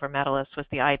a silver medalist was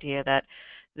the idea that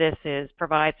this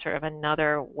provides sort of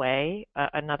another way,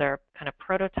 another kind of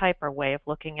prototype or way of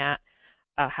looking at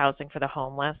housing for the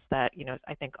homeless. That,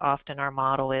 I think often our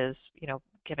model is,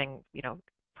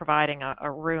 providing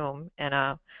a room in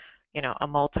a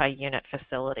multi-unit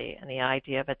facility, and the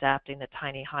idea of adapting the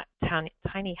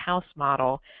tiny house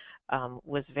model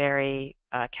was very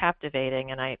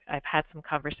captivating. And I've had some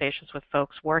conversations with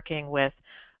folks working with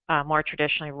more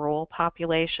traditionally rural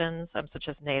populations, such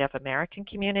as Native American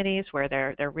communities, where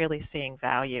they're really seeing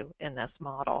value in this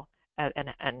model, and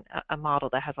a model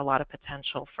that has a lot of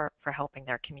potential for helping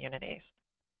their communities.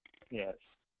 Yes.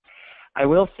 I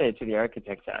will say to the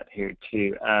architects out here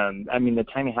too, the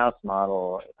tiny house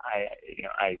model,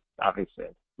 I obviously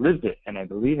lived it and I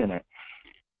believe in it.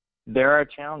 There are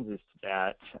challenges to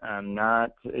that,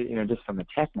 not, just from a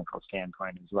technical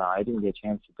standpoint as well. I didn't get a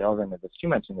chance to delve into this too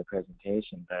much in the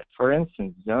presentation, but for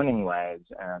instance, zoning-wise,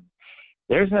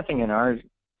 there's nothing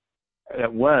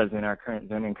that was in our current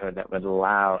zoning code that would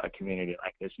allow a community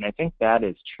like this. And I think that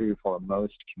is true for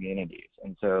most communities.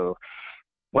 And so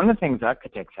one of the things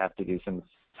architects have to do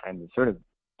sometimes is sort of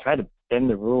try to bend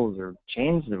the rules or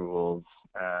change the rules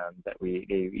that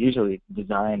they usually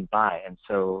design by. And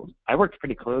so I worked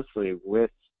pretty closely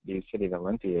with the City of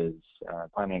Olympia's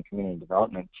Planning and Community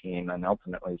Development team and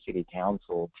ultimately City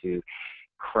Council to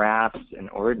craft an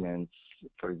ordinance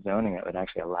for zoning that would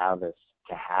actually allow this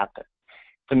to happen.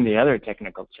 Some of the other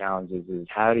technical challenges is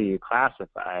how do you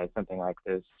classify something like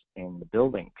this in the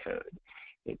building code?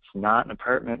 It's not an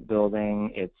apartment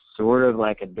building. It's sort of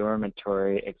like a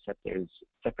dormitory, except there's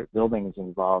separate buildings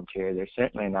involved here. There's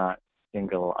certainly not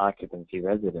single occupancy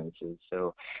residences.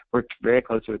 So worked very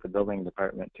closely with the building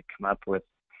department to come up with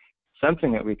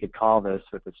something that we could call this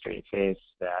with a straight face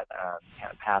that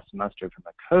kind of passed muster from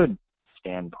a code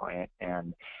standpoint,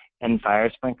 and fire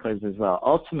sprinklers as well.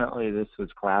 Ultimately, this was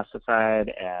classified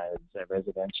as a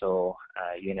residential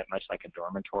unit, much like a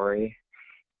dormitory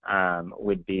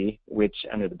would be, which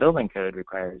under the building code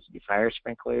requires to be fire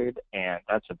sprinklered, and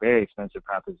that's a very expensive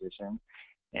proposition,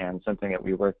 and something that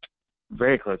we worked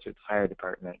very closely with the fire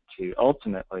department to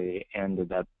ultimately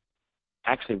ended up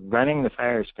actually running the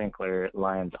fire sprinkler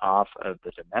lines off of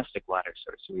the domestic water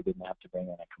source, so we didn't have to bring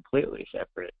in a completely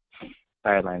separate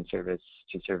fire line service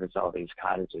to service all these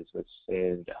cottages, which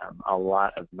saved a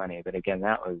lot of money. But again,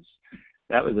 that was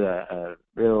a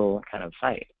real kind of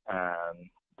fight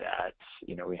that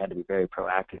we had to be very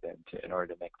proactive in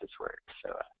order to make this work.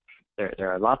 So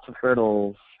there are lots of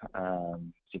hurdles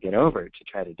to get over to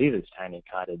try to do this tiny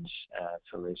cottage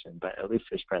solution, but at least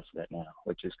there's precedent now,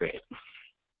 which is great.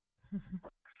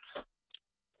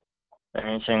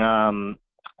 Very interesting.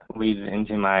 Leads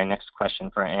into my next question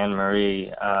for Anne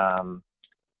Marie.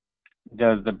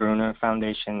 Does the Bruner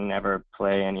Foundation ever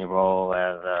play any role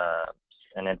as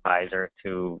an advisor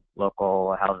to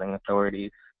local housing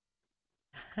authorities?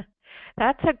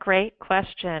 That's a great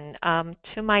question.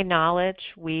 To my knowledge,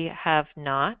 we have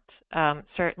not.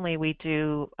 Certainly we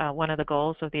do, one of the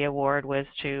goals of the award was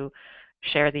to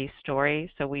share these stories.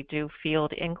 So we do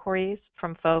field inquiries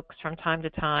from folks from time to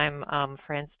time.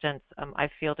 For instance, I've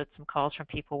fielded some calls from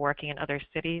people working in other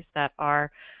cities that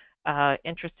are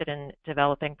interested in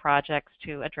developing projects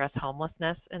to address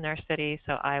homelessness in their city.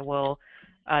 So I will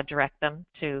direct them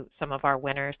to some of our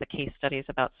winners, the case studies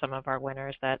about some of our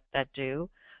winners that do.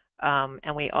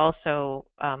 And we also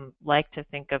like to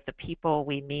think of the people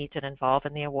we meet and involve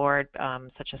in the award,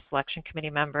 such as selection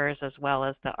committee members, as well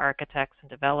as the architects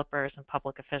and developers and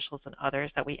public officials and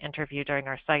others that we interview during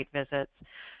our site visits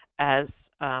as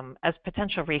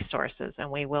potential resources. And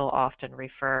we will often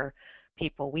refer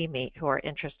people we meet who are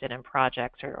interested in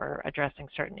projects or addressing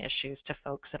certain issues to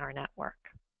folks in our network.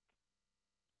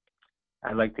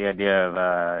 I like the idea of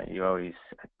I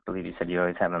believe you said you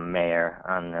always have a mayor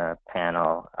on the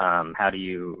panel. How do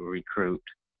you recruit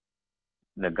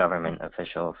the government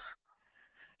officials?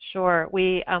 Sure.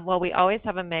 We always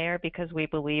have a mayor because we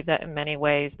believe that in many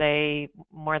ways they,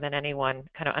 more than anyone,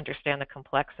 kind of understand the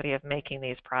complexity of making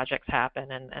these projects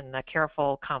happen and the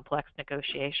careful, complex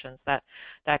negotiations that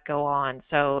go on.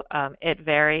 So it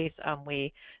varies.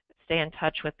 We stay in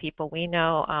touch with people we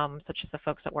know, such as the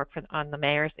folks that work on the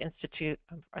Mayor's Institute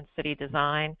on City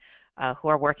Design, who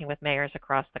are working with mayors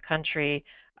across the country.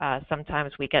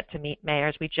 Sometimes we get to meet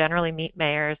mayors. We generally meet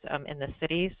mayors in the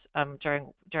cities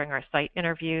during our site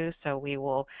interviews, so we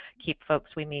will keep folks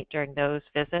we meet during those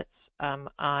visits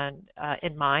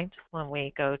in mind when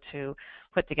we go to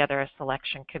put together a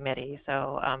selection committee.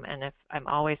 So, and if I'm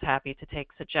always happy to take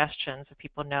suggestions. If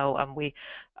people know, we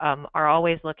are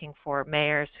always looking for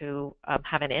mayors who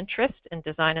have an interest in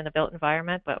design in the built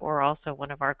environment, but we're also,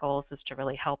 one of our goals is to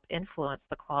really help influence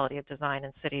the quality of design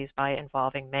in cities by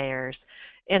involving mayors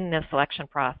in the selection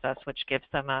process, which gives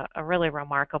them a really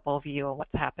remarkable view of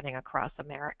what's happening across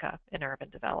America in urban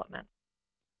development.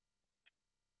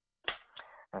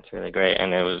 That's really great,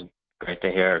 and it was great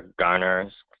to hear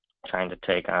Garner's trying to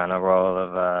take on a role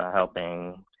of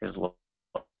helping his local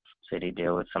city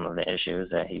deal with some of the issues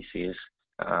that he sees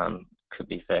could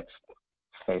be fixed,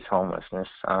 face homelessness.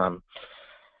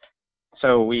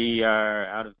 So we are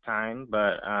out of time,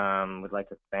 but would like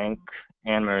to thank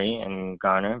Anne Marie and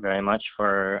Garner very much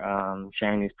for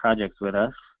sharing these projects with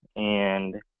us,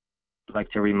 and I'd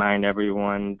like to remind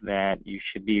everyone that you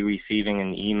should be receiving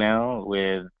an email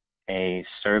with a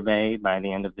survey by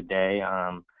the end of the day.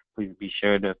 Please be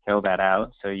sure to fill that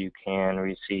out so you can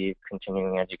receive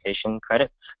continuing education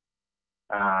credits.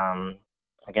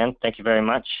 Again, thank you very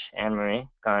much, Anne Marie,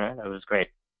 Garner. That was great.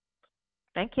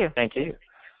 Thank you. Thank you.